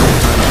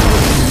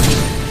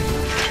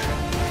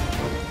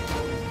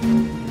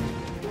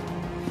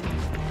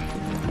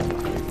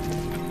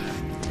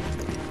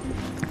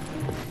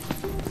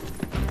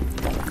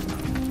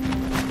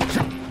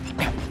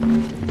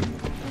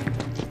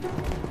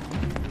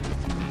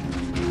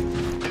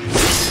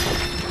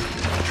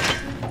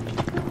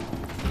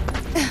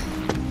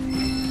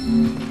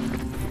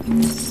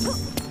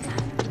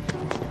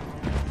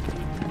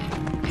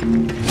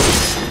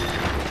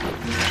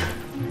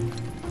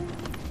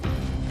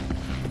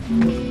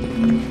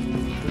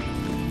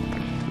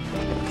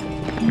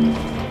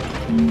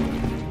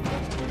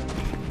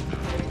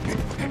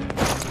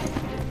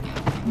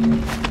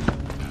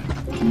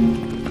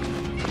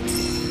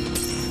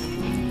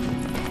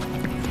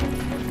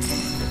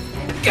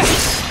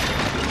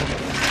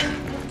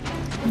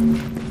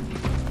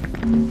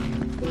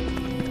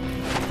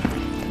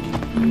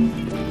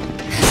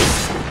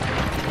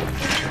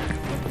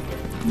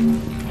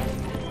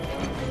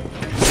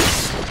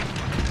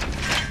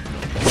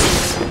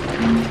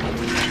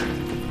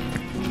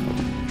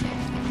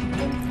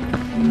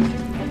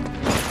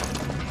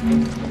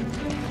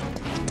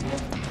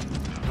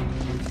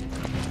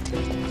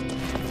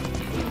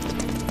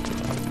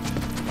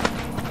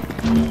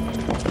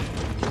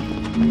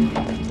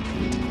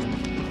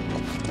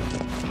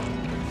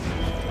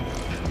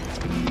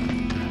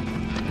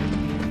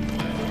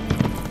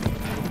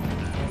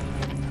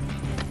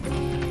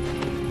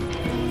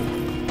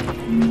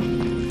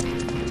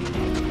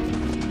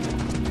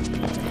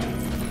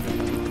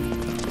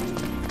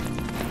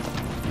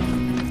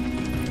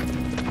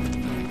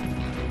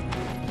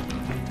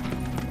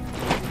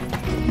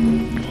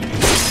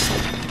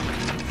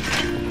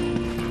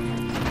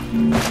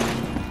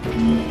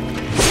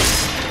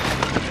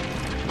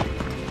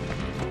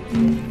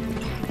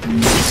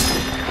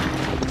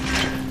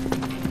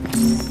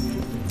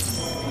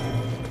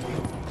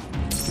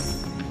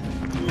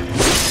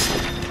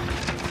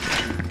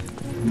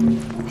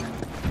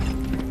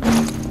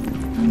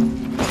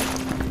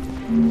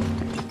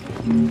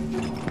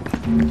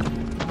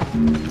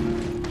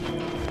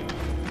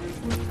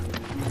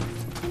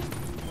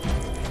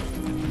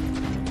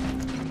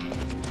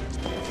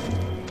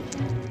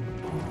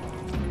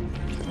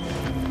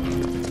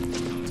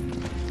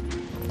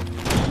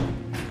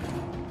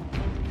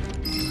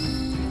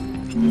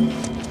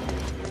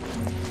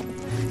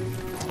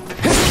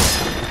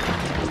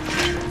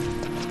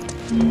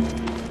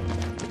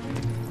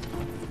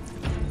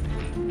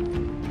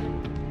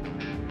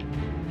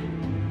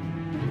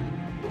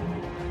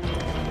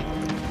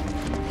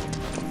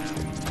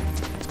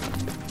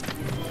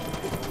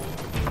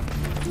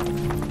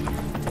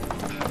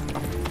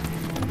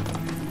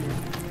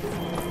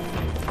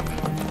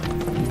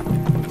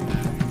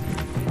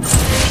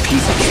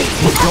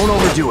 Don't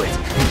overdo it.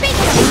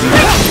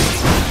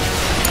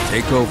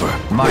 Take over.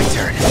 My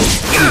turn.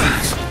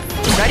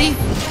 Ready?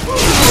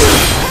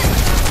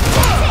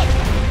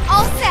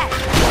 All set.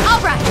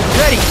 All right.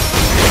 Ready.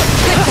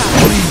 Good job.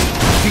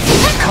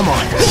 Come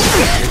on.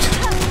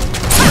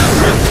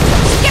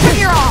 Give it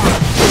your all.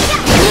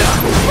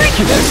 Bring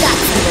it.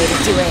 That's the way to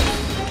do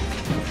it.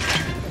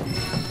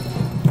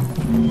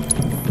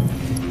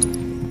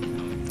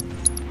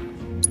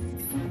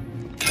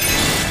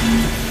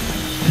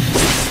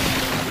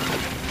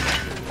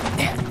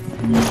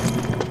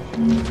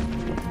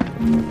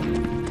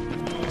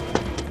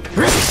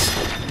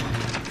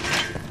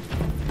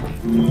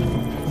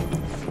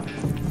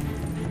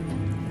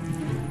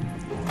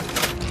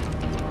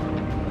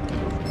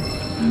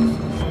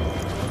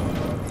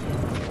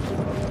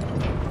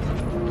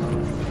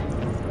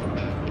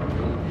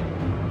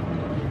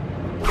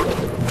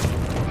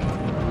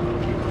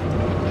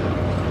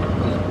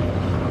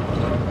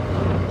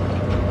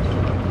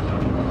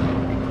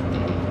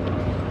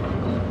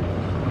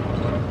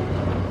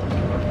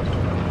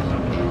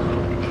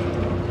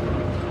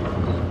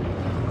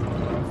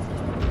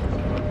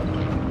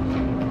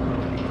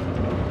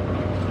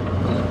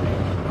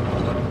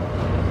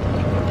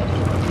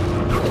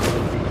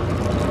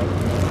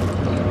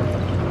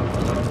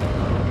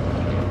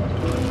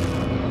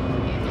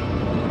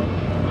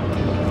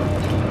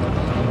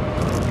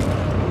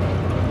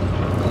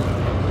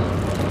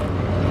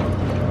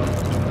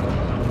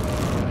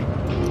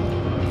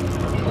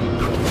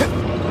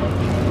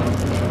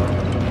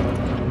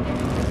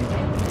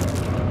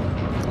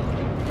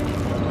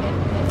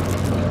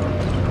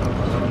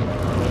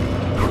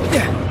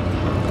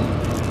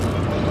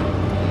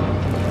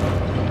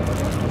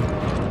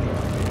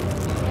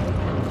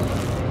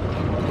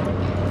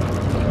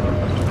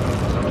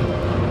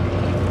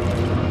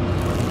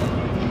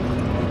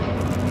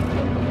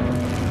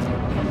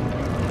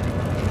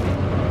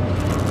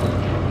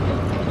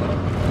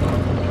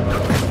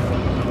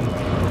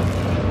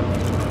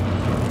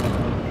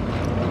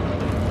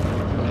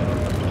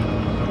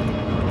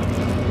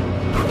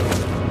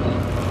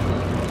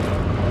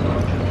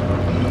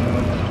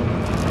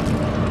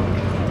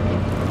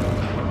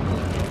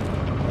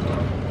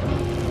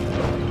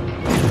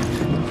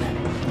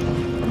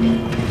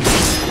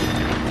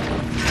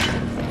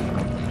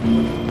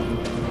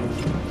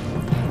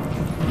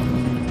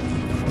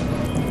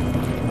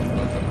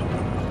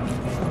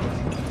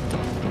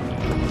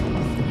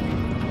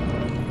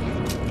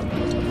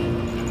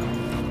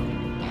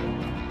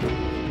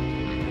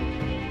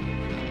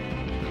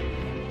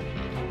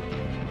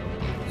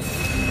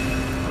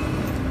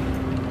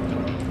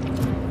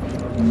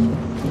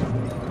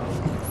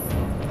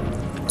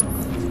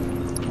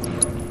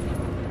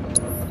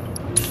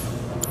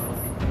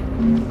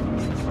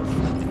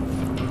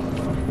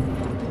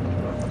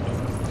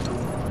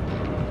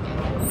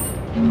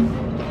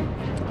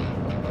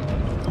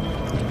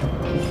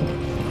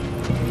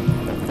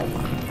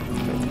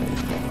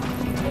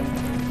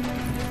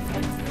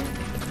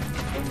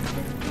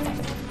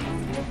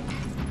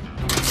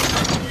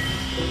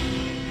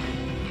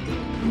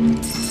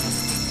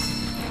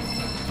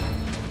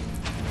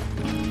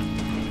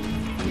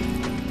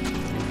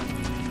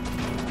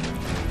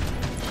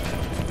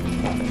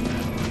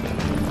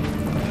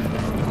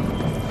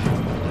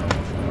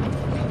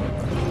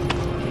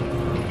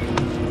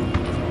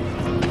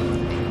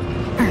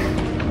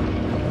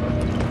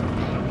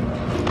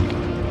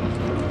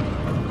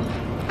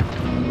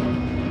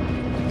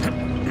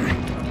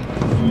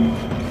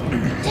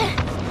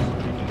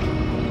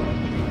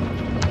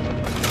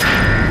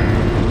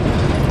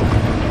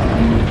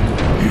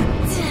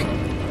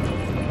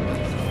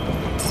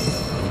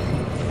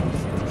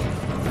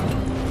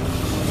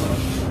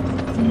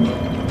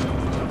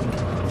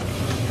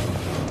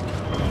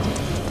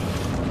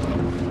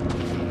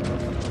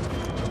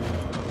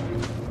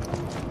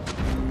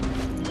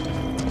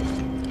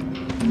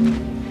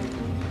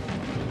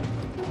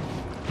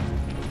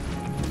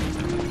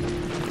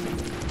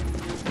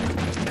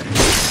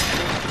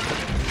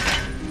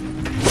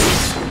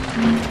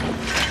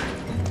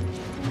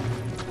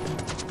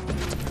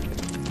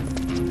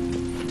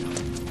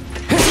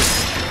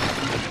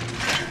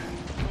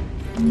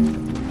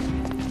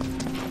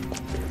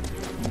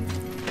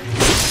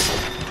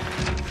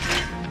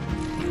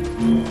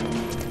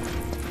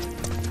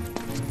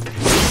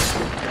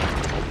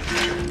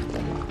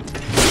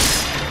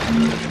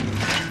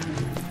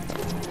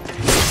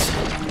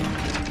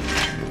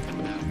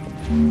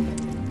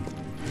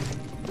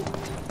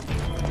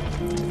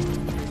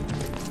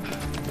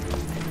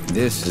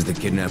 This is the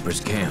kidnappers'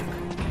 camp.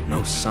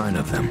 No sign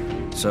of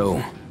them.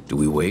 So, do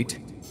we wait?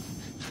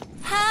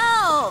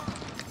 Help!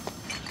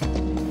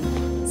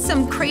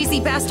 Some crazy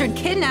bastard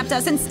kidnapped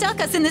us and stuck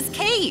us in this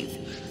cave.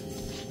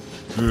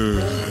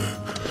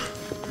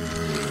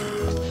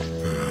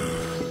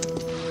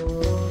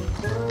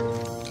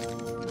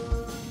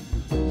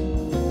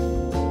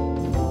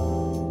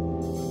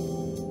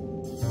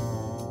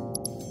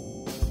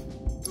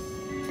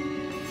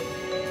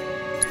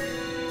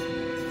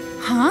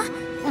 Huh?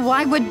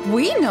 Why would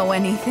we know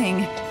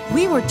anything?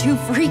 We were too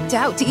freaked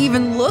out to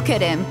even look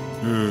at him.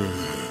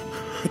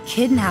 The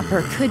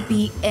kidnapper could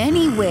be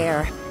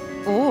anywhere.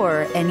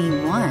 Or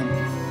anyone.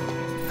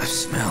 A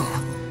smell.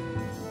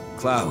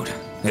 Cloud,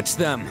 it's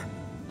them.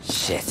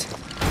 Shit.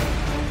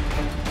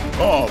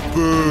 Oh,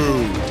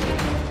 boo!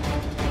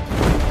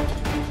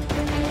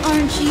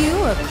 Aren't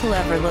you a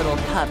clever little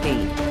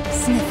puppy,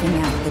 sniffing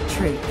out the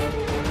truth?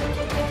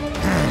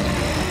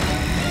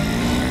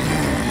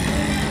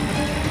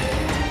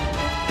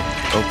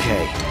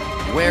 Okay,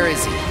 where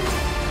is he?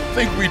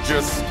 Think we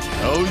just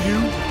tell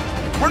you?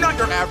 We're not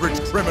your average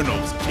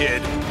criminals,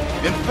 kid.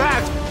 In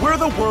fact, we're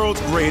the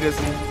world's greatest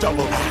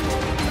double act.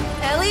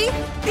 Ellie,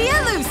 the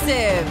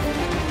elusive!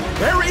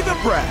 Barry the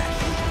brash.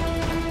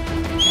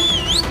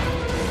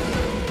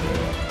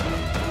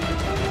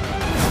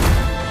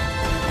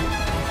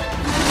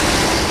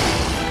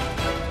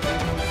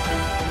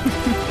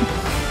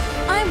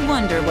 I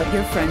wonder what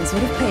your friends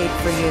would have paid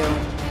for you.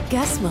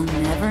 Guess we'll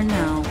never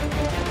know.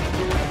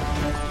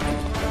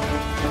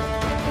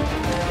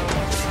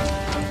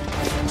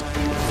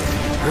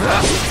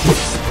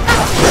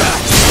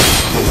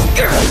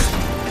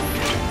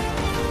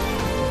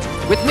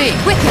 With me!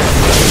 With you!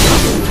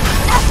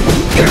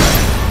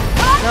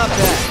 Not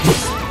bad.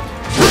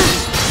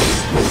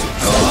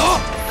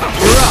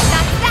 You're up!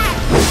 That's that!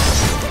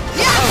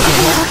 Yeah!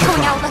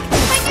 Going out like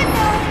this.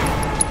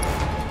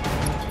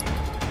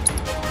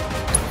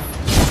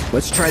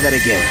 Let's try that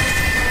again.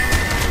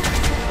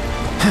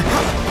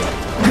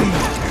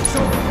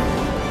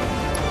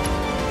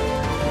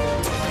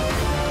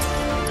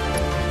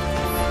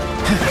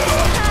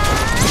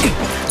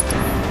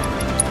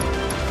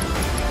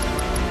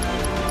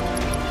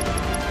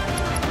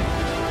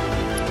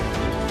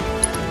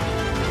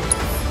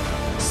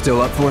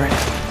 Still up for it?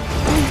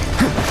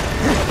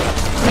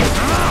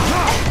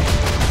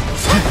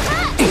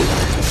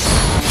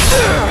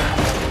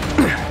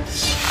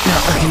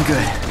 Not looking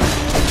good.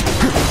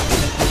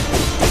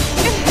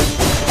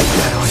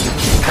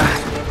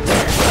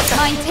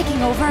 Mind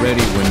taking over?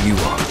 Ready when you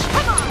are.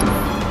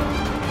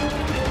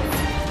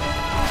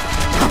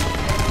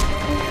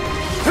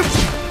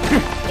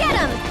 Get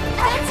him!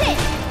 That's it!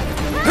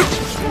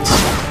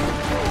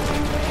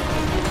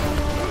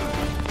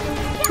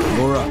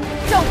 You're up.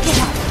 Don't give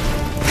up!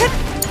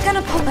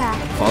 Gonna pull back.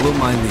 Follow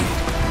my lead.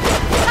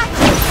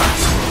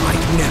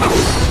 Right now.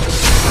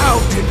 How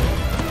did...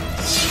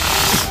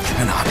 It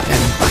cannot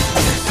end like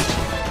this.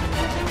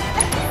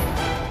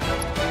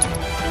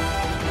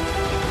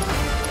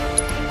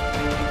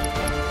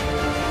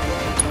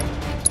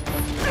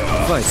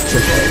 Fight's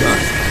just begun.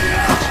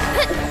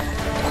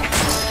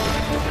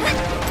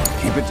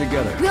 Keep it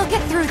together. We'll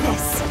get through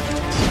this.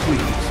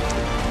 Please.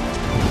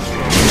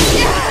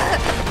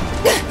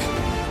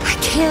 I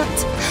can't.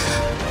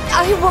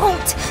 I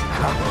won't.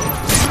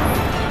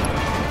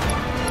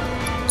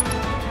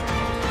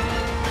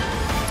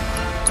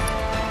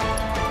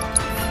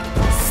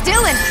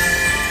 Still in.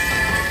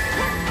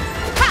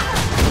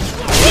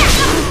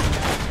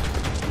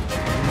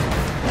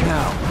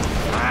 Now.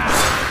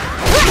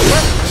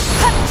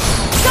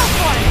 Go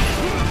for it.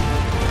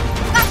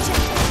 Gotcha.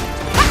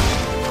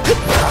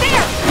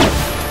 There.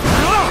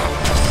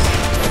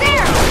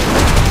 There.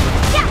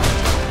 Yeah.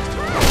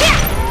 Yeah.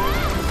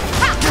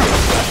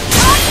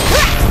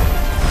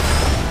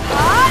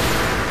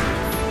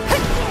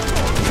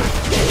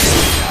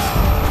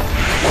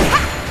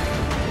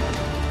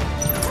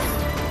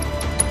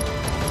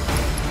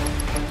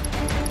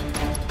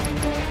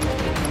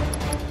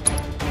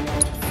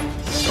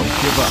 Don't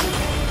give up.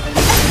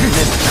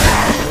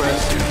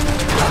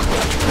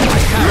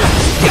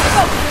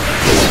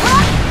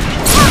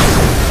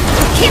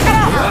 Keep it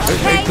up,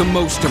 okay? Make the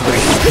most of it.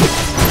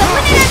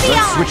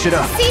 Let's switch it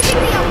up. Seizing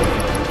the open.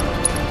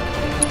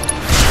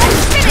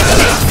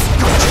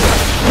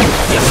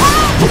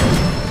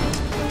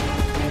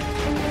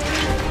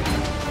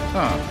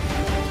 Huh.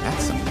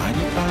 That's a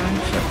mighty fine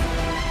show.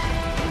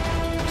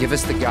 Give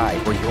us the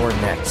guide where you're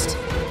next.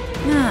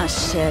 Ah,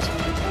 shit.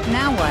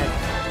 Now what?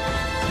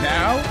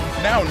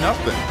 Now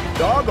nothing.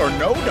 Dog or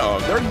no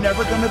dog, they're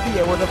never gonna be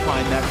able to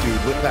find that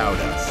dude without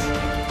us.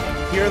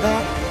 Hear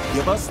that?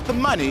 Give us the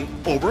money,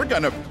 or we're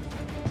gonna...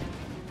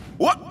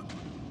 What?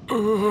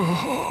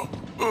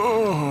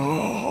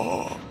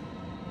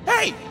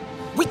 Hey!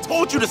 We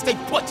told you to stay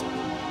put!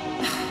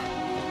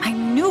 I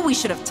knew we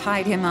should have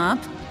tied him up.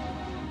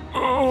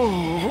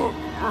 Oh,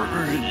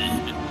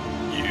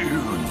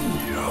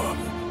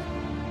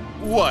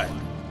 What?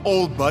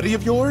 Old buddy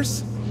of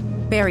yours?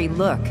 Barry,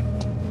 look.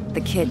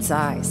 The kid's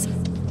eyes.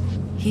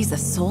 He's a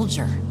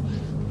soldier.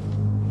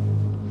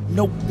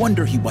 No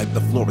wonder he wiped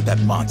the floor with that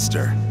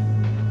monster.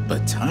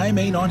 But time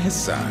ain't on his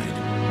side.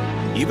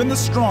 Even the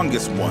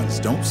strongest ones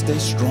don't stay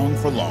strong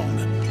for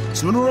long.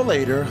 Sooner or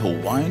later,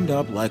 he'll wind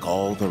up like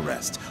all the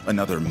rest.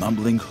 Another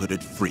mumbling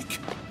hooded freak.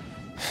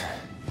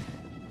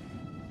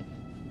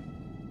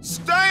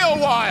 Stay a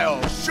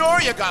while!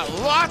 Sure, you got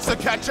lots to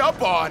catch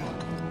up on!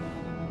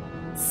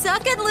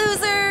 Suck it,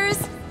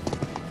 losers!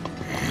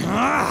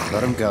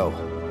 Let him go.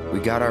 We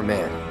got our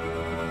man.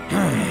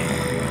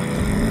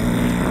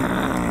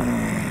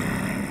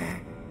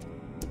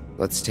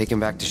 Let's take him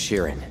back to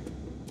Sheeran.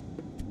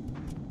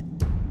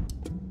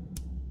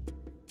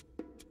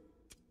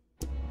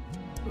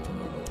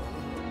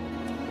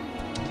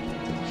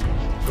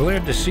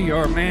 Glad to see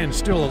our man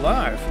still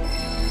alive.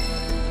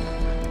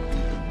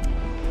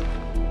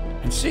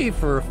 And save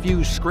for a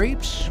few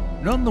scrapes,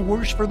 none the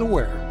worse for the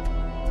wear.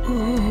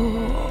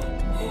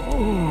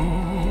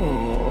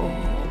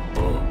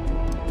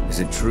 Is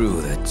it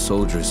true that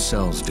soldiers'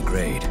 cells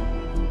degrade?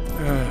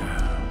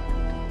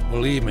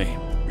 Believe me,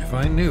 if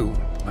I knew,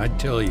 I'd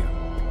tell you.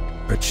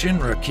 But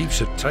Shinra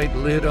keeps a tight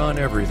lid on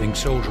everything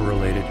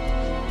soldier-related.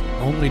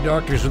 Only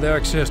doctors with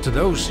access to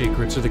those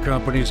secrets are the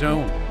company's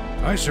own.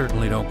 I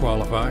certainly don't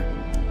qualify.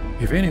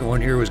 If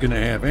anyone here was gonna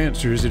have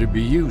answers, it'd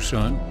be you,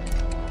 son.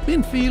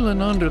 Been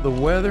feeling under the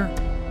weather?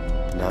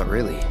 Not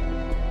really.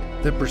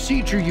 The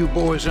procedure you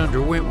boys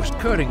underwent was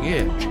cutting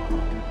edge.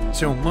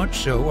 So much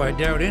so, I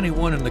doubt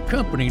anyone in the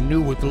company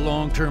knew what the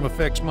long-term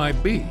effects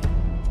might be.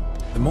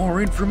 The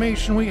more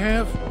information we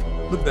have,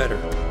 the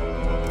better.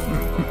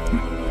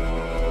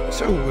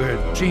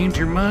 So, change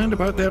your mind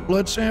about that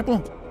blood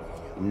sample?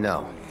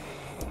 No.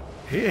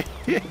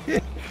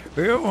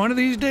 Well, one of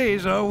these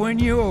days I'll win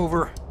you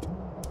over.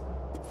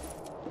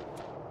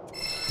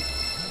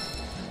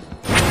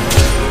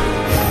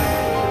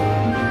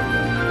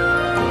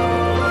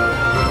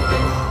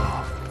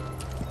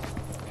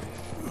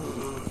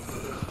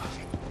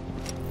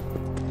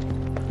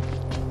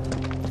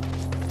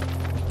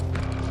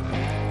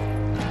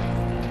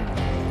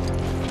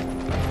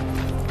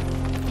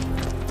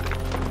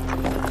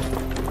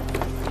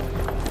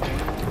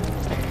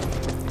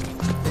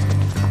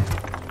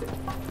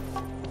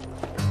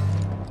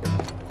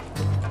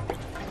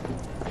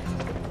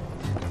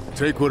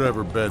 Take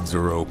whatever beds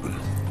are open.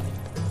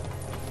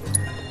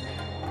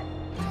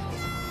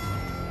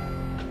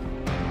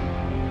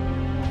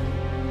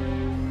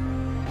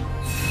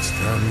 It's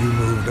time you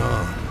moved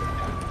on.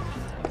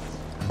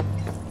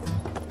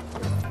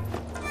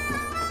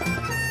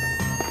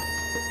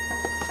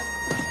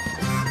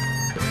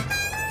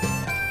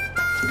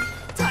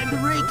 Time to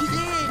rake it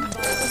in!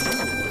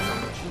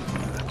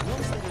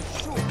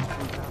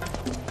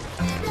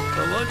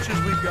 The lunches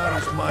we got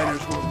as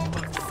miners were...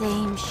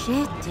 Same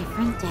shit,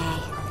 different day.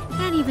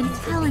 Can't even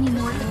tell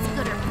anymore if it's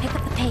good or pick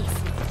up the pace.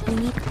 We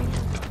need...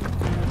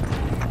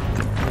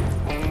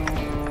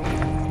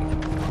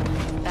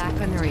 Back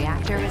when the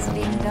reactor was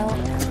being built.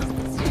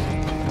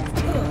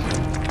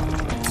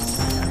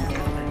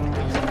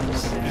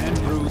 And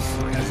Bruce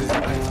has his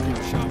ice cream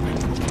shopping.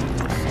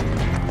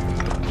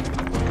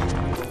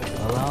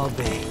 Allow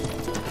Bay.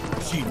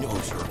 She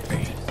knows her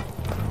pain.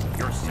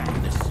 Your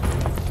sadness.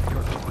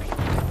 Your grief.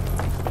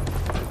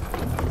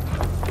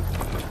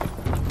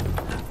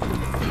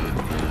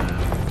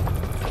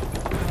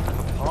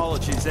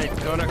 Apologies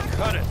ain't gonna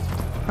cut it.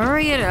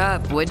 Hurry it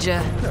up, would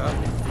ya?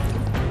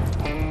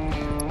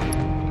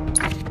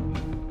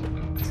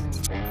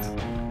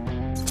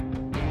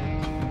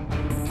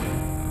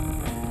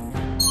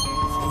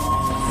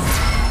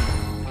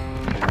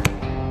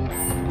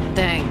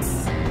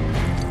 Thanks.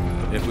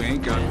 If we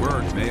ain't got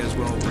work, may as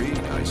well read,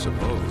 I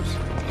suppose.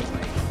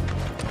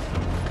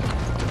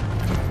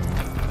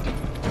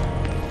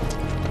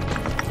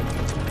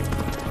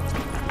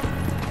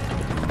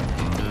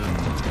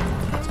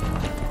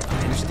 I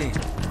understand.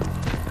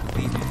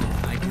 Believe me,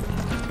 I do.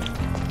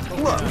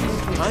 Look,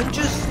 I'm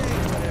just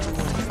saying what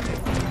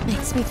everyone...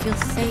 Makes me feel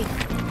safe.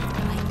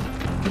 Like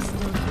he's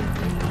still here.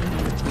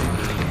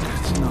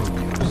 It's no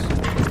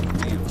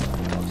use.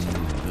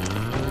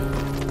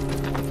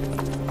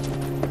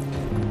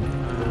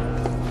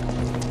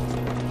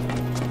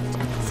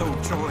 So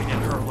join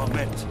in her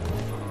lament.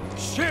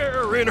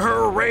 Share in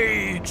her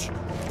rage!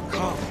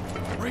 Come,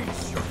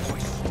 raise your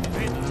voice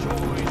and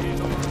join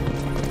in our...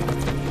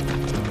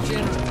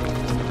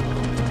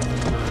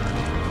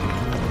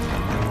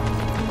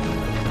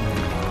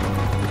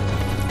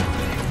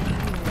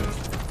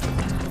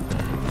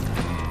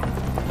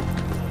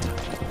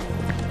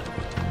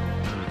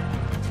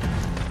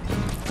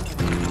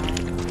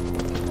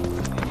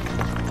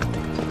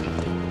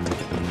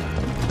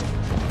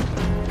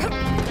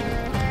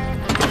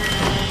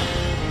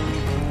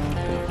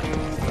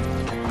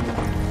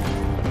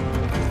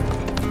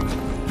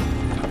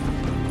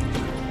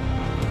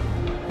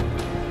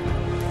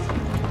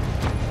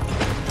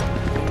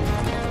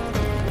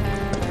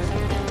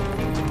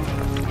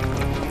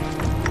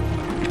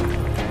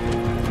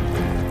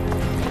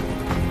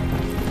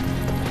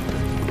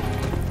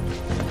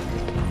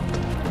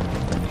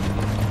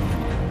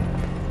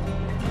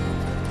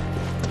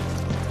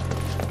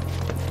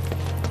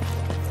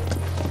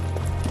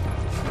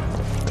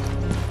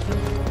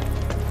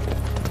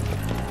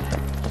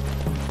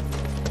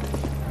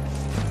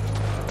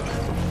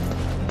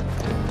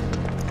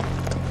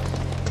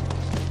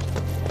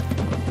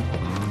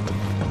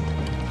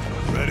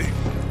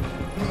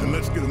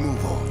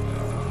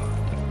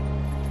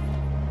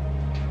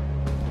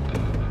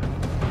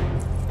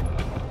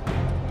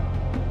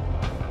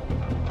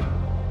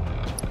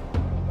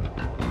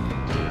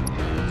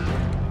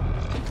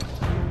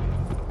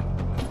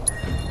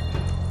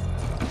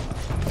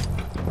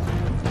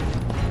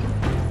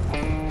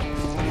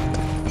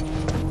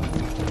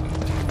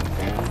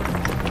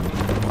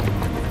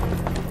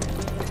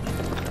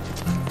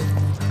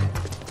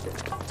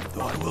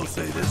 will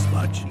say this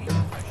much.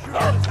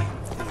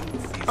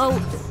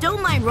 Oh,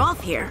 don't mind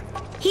Rolf here.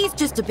 He's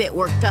just a bit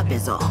worked up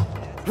is all.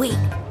 Wait,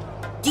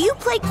 do you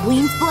play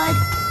Queen's Blood?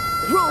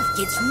 Rolf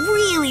gets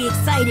really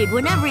excited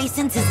whenever he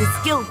senses a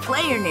skilled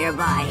player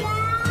nearby.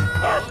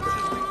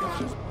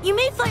 You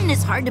may find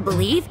this hard to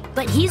believe,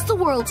 but he's the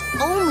world's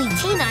only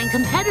T9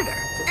 competitor.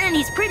 And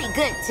he's pretty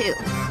good, too.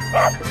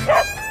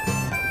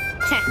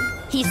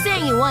 He's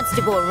saying he wants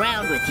to go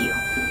around with you.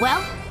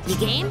 Well, you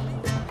game?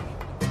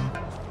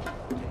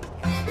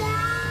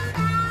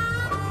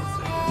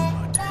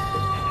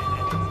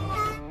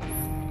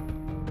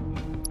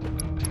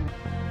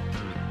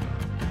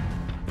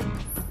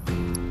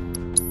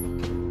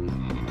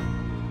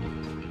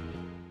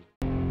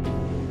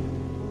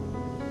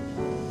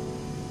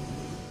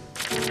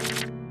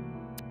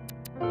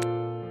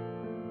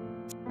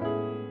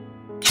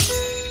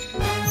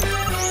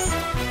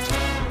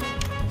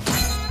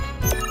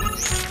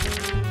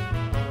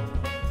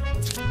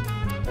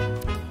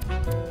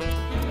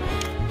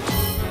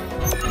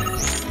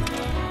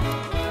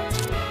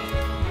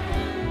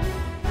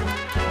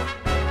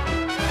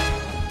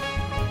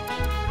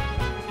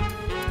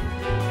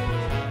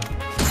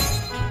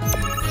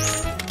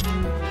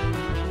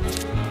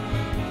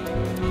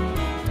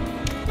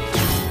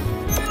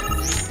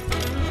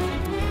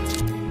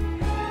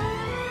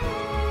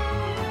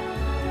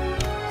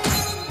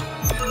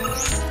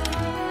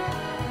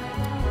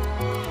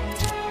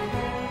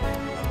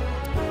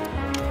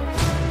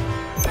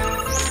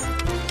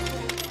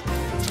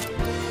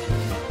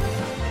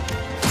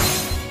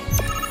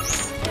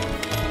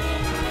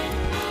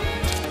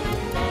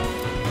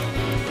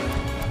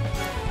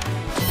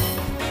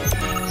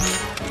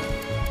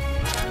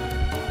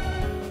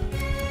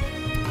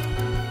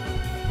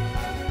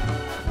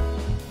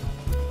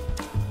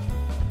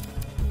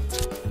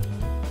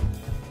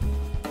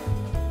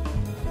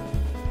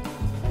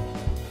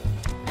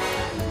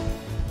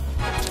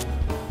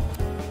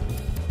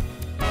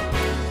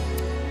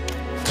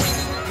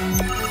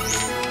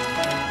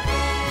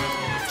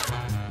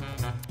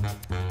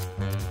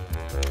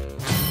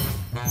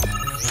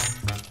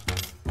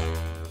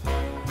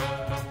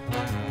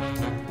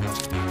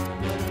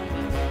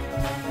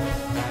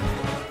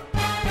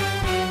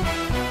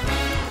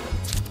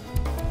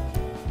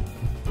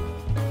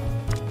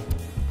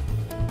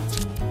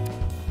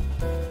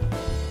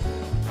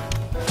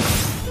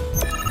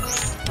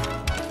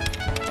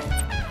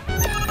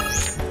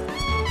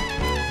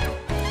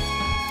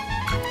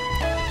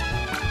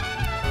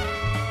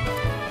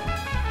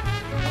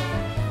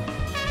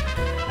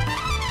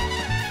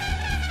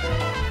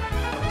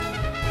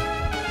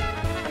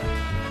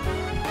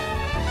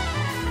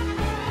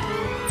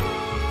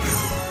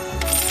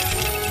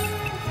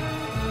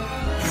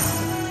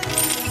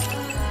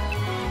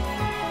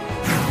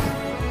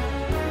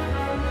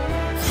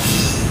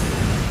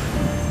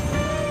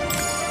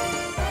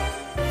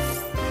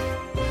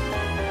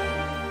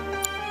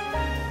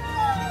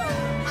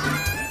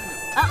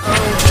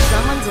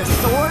 A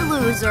sore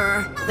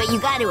loser, but you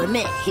gotta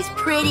admit, he's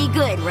pretty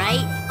good,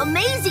 right?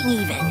 Amazing,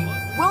 even!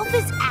 Rolf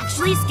is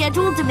actually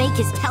scheduled to make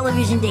his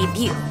television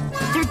debut.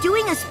 They're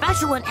doing a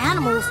special on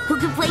animals who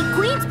can play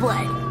Queen's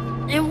Blood.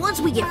 And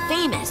once we get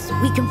famous,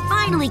 we can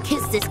finally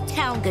kiss this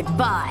town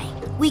goodbye.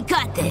 We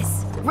got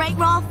this, right,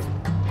 Rolf?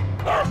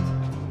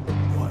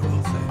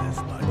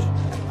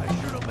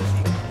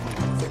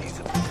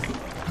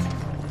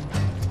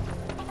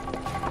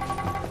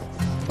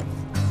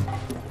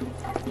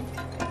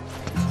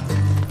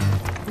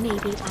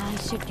 Maybe I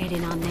should get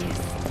in on this.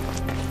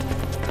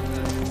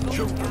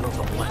 Children of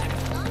the planet,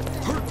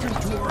 hearken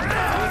to our...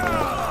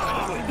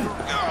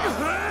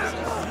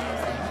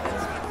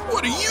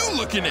 What are you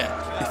looking at?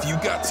 If you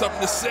got something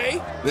to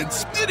say, then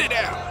spit it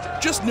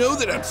out. Just know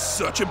that I'm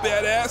such a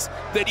badass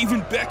that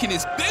even Beck and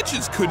his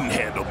bitches couldn't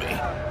handle me.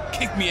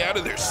 Kick me out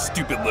of their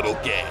stupid little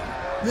gang.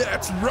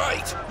 That's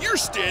right, you're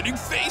standing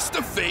face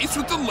to face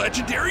with the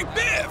legendary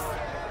Biff.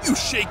 You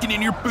shaking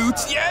in your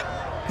boots yet?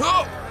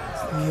 Oh!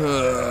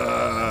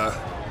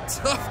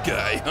 Tough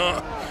guy,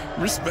 huh?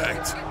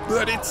 Respect.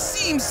 But it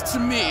seems to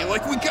me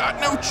like we got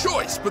no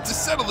choice but to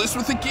settle this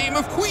with a game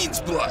of Queen's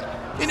Blood.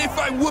 And if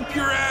I whoop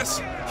your ass,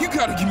 you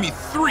gotta give me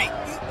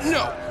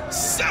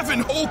 7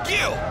 whole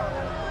gil.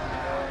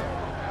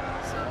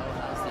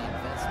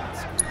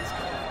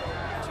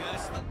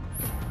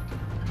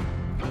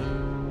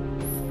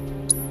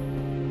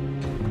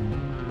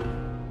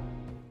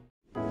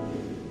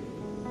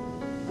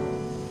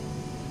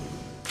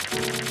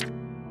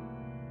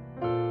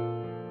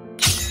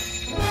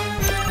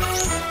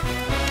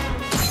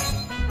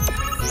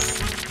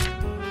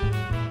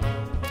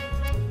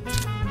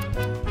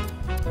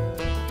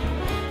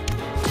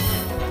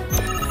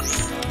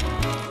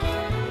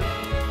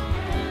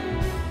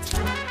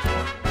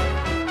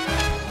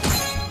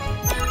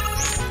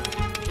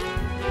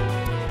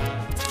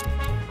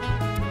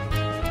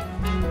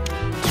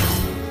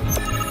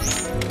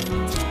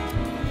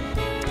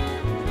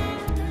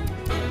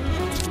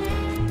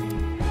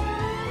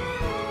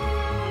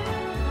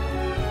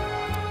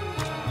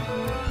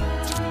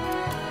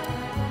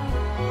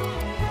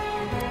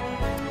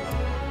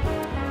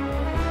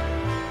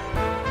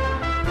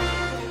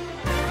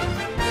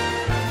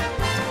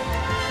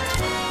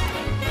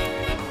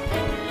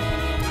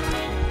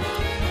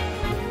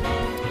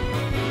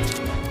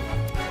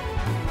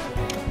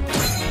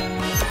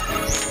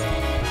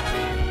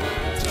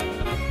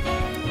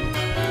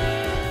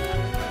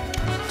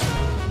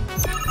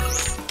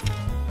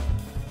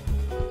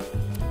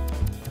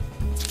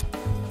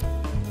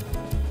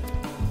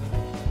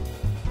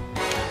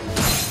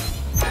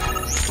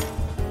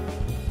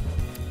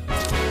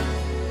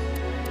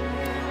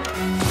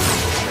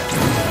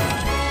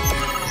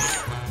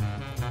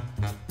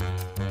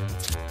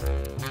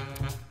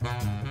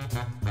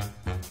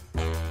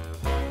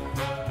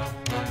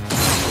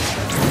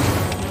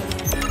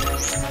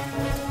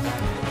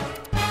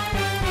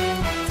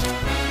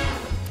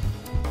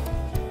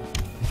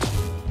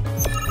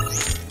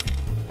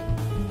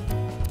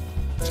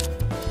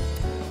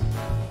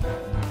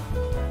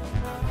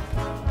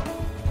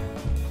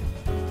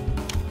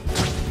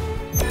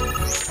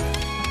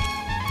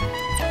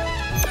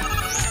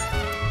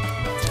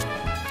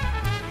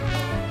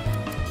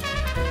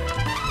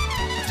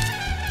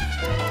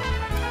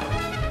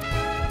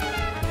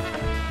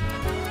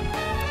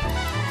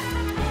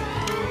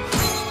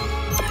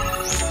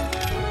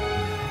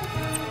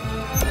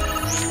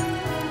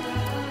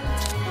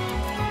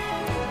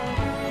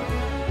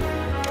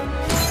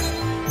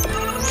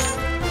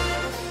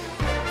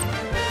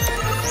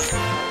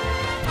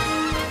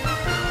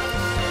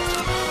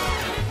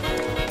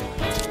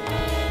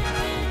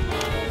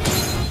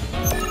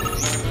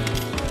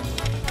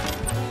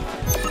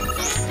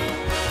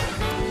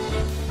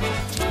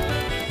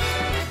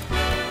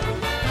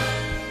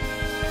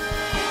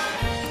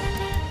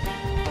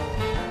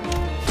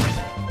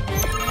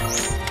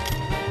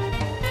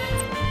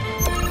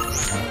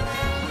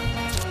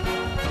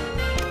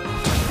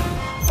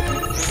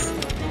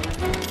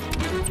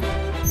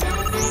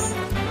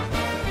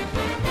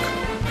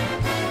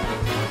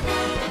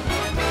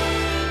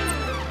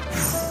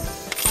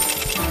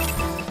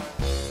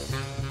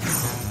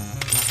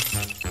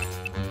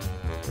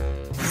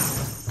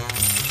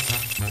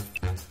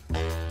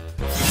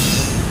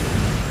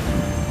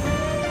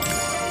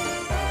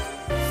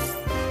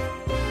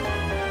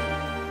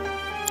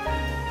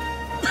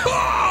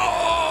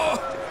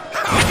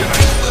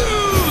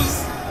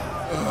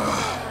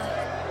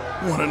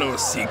 wanna know a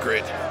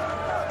secret?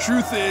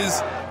 Truth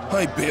is,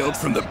 I bailed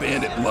from the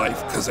bandit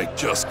life because I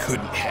just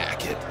couldn't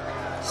hack it.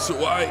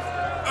 So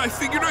I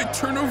figured I'd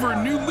turn over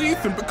a new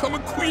leaf and become a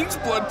Queen's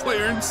Blood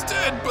player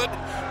instead, but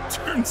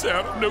turns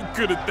out I'm no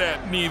good at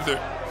that neither.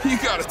 You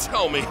gotta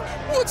tell me,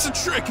 what's the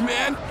trick,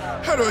 man?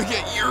 How do I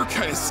get your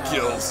kind of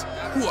skills?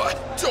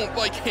 What, don't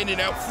like handing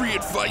out free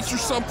advice or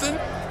something?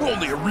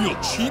 Only a real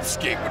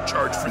cheapskate would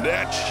charge for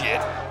that shit,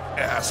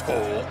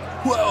 asshole.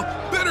 Well,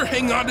 better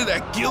hang on to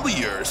that gill of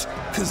yours,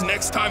 cause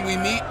next time we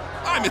meet,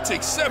 I'ma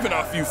take 7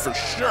 off you for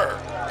sure.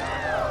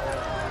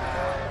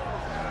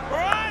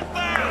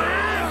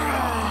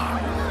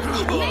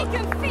 Make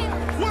him feel.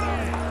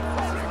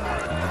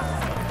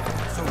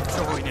 So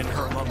join in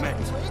her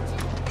lament.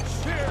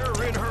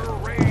 Share in her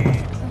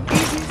rage.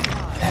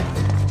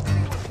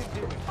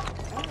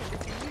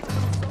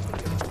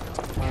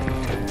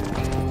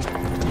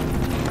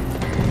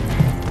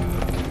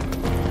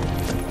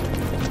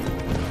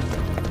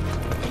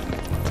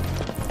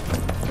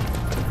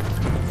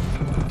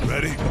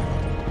 Ready?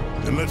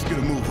 Then let's get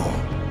a move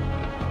on.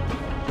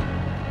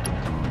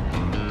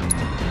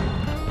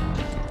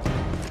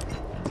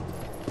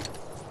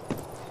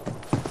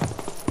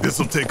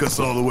 This'll take us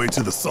all the way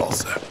to the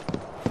salsa.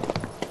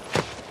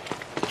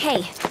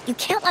 Hey, you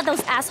can't let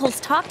those assholes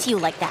talk to you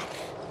like that.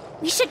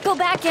 We should go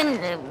back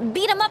and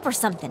beat them up or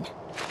something.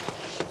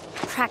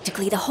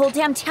 Practically the whole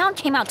damn town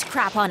came out to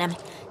crap on him.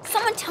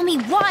 Someone tell me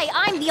why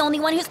I'm the only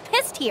one who's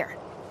pissed here.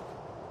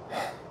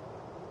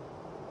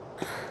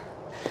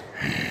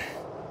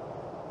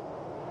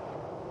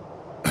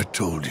 I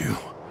told you,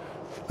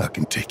 I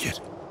can take it.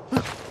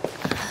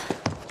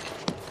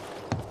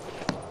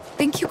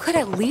 Think you could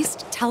at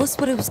least tell us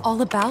what it was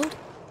all about?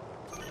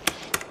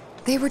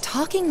 They were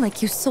talking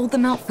like you sold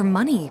them out for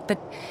money, but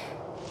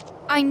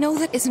I know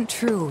that isn't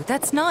true.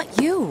 That's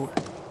not you.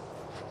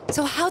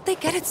 So how'd they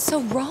get it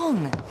so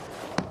wrong?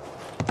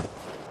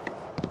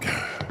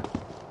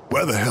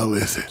 Where the hell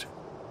is it?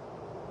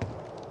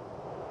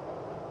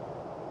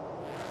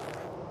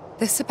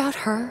 This about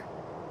her?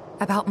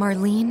 About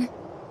Marlene?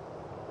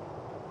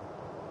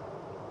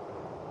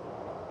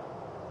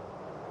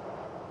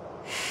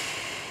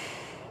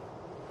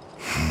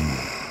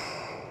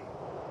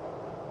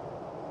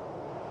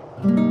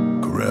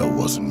 COREL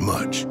wasn't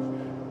much.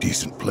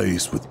 Decent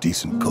place with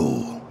decent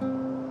coal.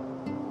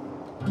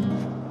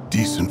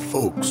 Decent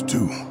folks,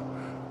 too.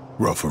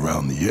 Rough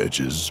around the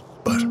edges,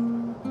 but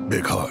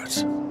big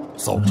hearts.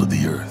 Salt of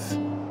the earth.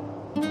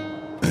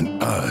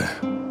 And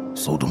I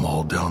sold them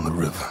all down the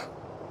river.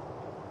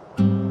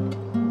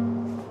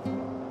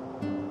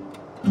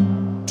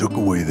 Took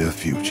away their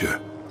future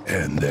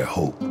and their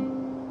hope.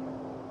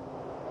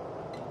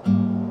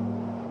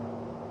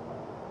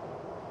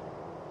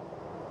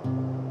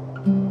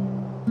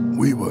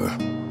 We were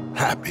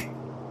happy,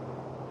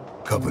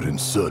 covered in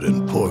soot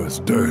and poor as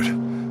dirt,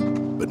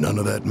 but none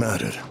of that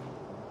mattered.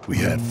 We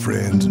had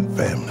friends and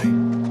family,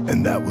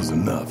 and that was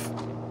enough.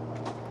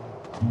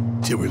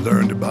 Till we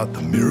learned about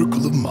the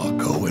miracle of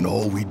Mako and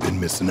all we'd been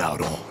missing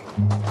out on.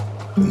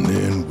 And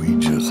then we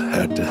just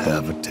had to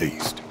have a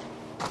taste.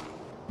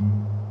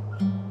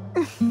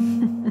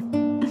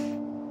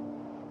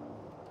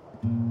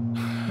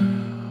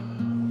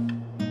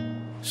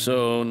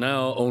 So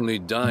now only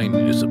Dine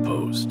is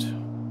opposed.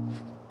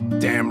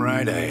 Damn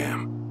right I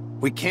am.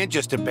 We can't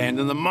just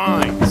abandon the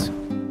mines.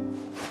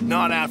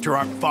 Not after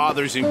our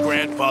fathers and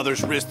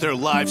grandfathers risked their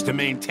lives to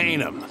maintain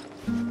them.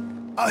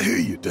 I hear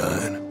you,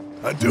 Dine.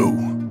 I do.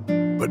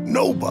 But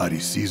nobody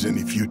sees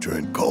any future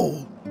in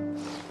coal.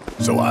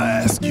 So I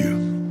ask you,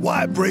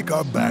 why break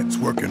our backs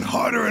working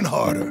harder and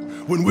harder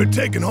when we're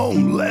taking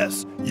home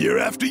less year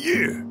after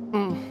year?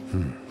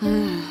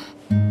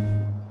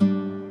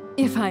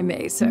 If I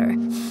may, sir.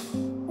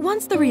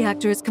 Once the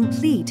reactor is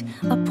complete,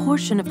 a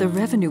portion of the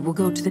revenue will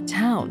go to the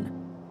town.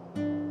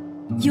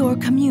 Your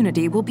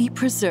community will be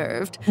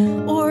preserved,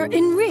 or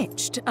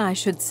enriched, I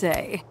should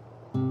say.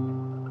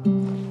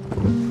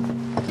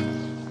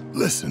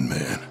 Listen,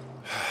 man.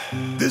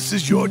 This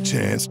is your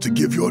chance to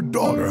give your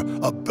daughter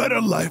a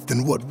better life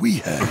than what we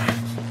had.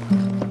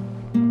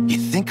 You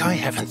think I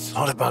haven't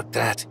thought about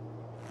that?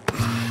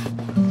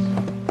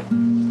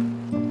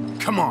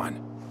 Come on.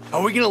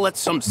 Are we gonna let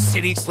some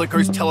city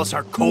slickers tell us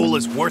our coal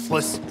is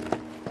worthless?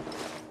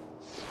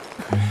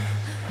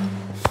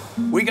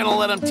 We gonna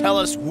let them tell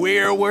us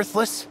we're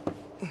worthless?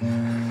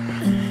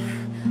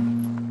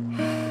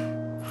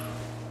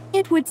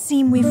 It would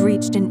seem we've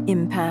reached an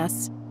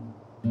impasse.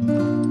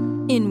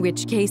 In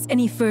which case,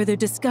 any further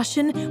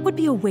discussion would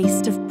be a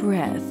waste of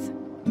breath.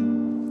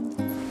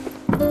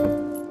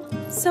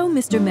 So,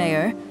 Mr.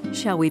 Mayor,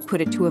 shall we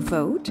put it to a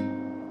vote?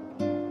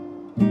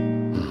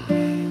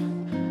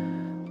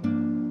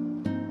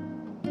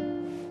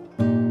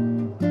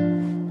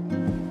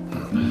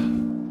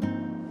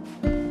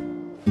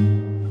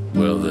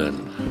 Well then,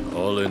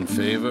 all in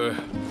favor?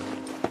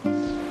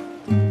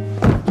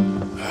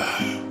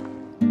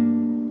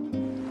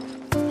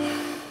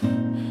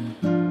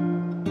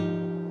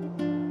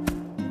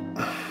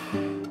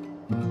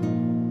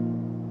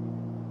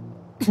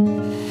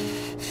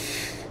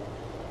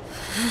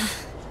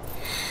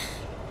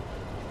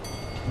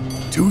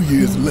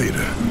 years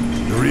later,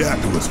 the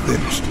reactor was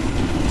finished,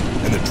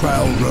 and the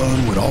trial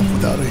run went off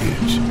without a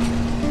hitch.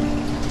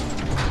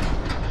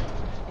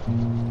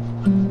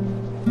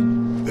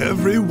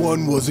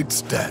 Everyone was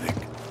ecstatic,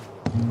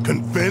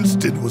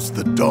 convinced it was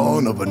the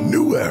dawn of a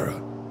new era.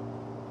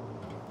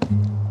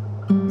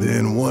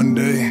 Then one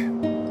day,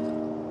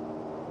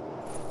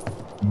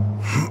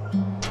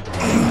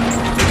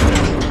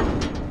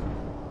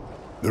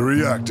 the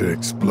reactor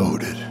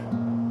exploded.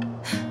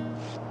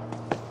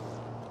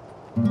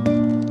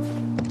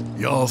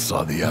 Y'all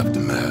saw the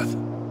aftermath.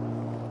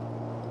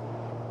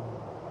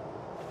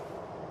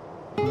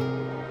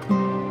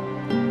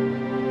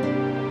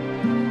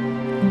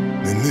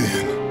 And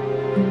then,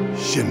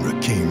 Shinra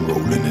came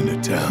rolling into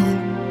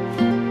town.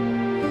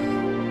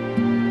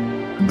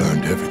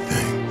 Burned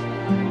everything.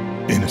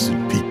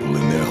 Innocent people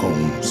in their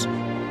homes.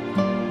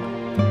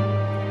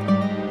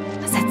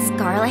 Was that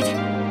Scarlet?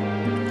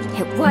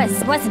 It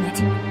was, wasn't it?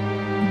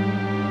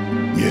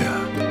 Yeah.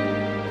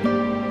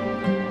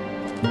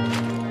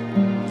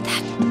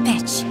 That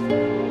bitch.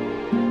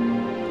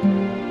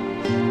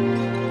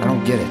 I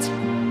don't get it.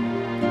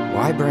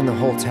 Why burn the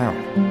whole town?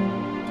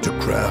 To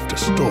craft a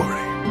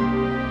story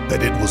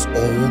that it was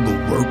all the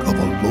work of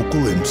a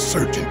local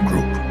insurgent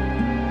group.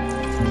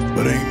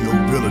 But ain't no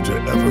villager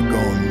ever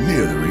gone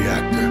near the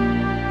reactor.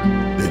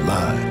 They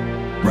lied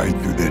right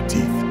through their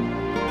teeth.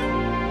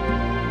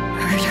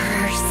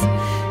 Murderers.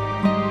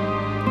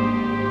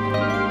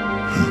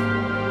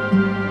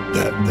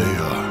 That they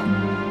are.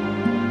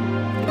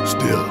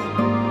 Still,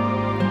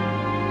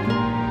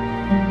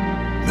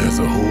 there's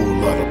a whole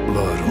lot of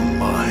blood on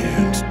my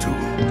hands, too.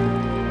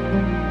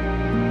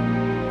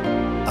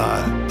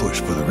 I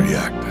pushed for the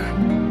reactor.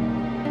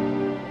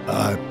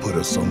 I put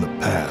us on the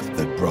path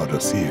that brought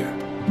us here.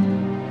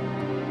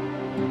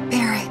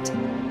 Barrett.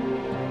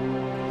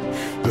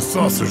 The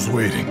saucer's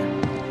waiting.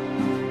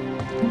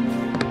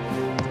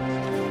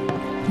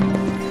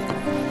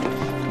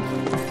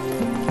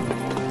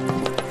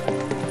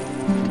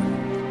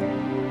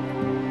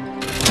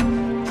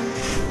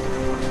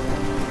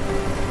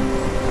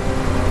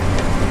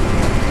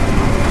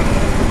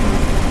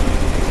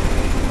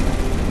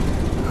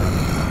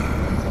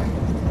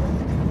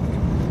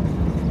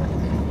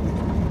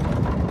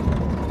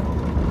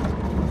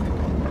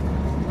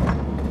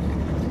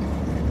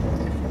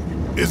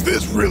 Is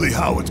this really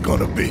how it's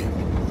gonna be?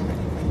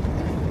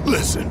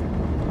 Listen,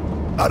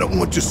 I don't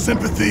want your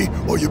sympathy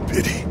or your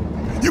pity.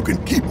 You can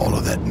keep all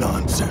of that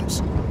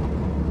nonsense.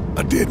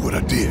 I did what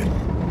I did,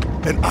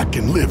 and I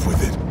can live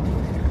with it.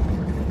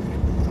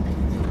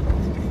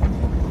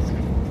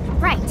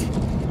 Right.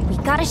 We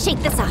gotta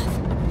shake this off.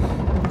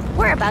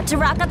 We're about to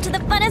rock up to the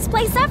funnest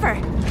place ever.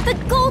 The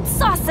Gold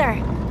Saucer.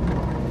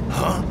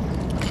 Huh?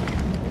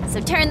 So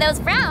turn those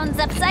frowns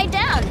upside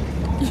down.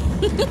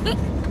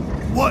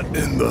 What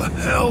in the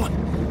hell?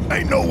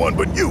 Ain't no one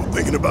but you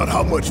thinking about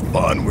how much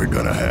fun we're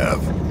gonna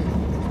have.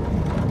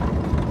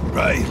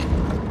 Right?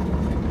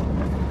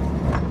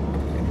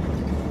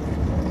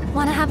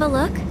 Wanna have a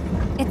look?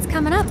 It's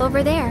coming up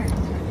over there.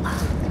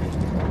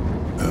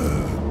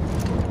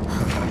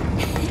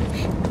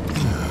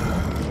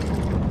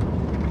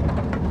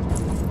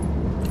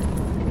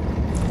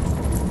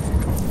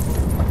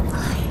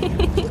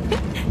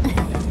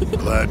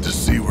 Glad to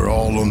see we're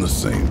all on the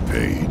same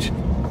page.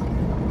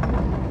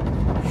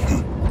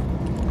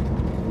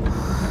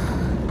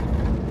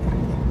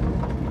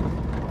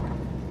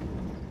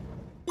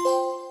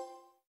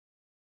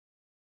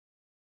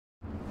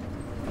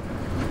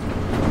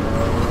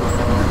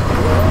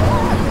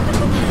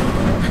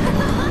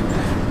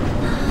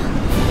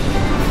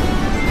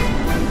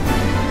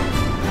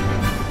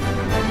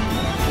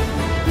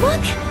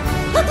 Look!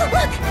 Look, look,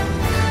 look!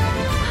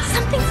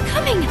 Something's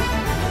coming!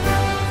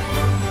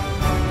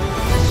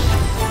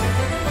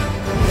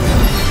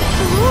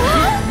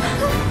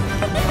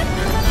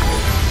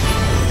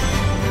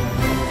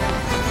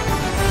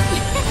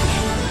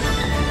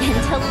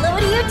 And hello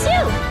to you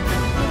too!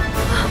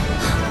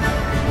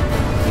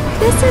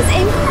 This is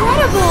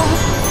incredible!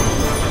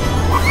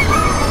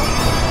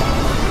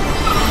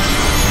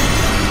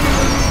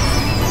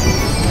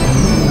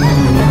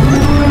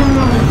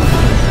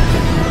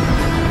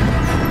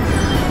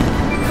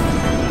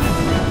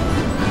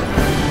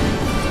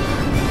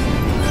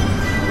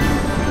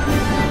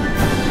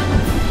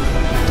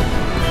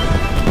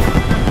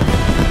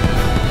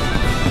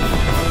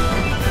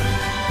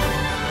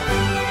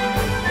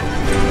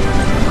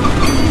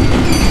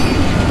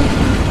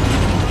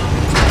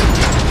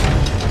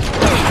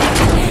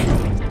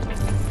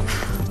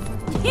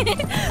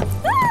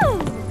 Woo!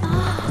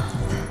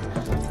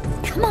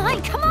 Come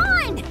on, come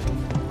on!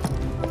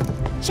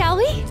 Shall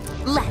we?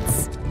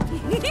 Let's.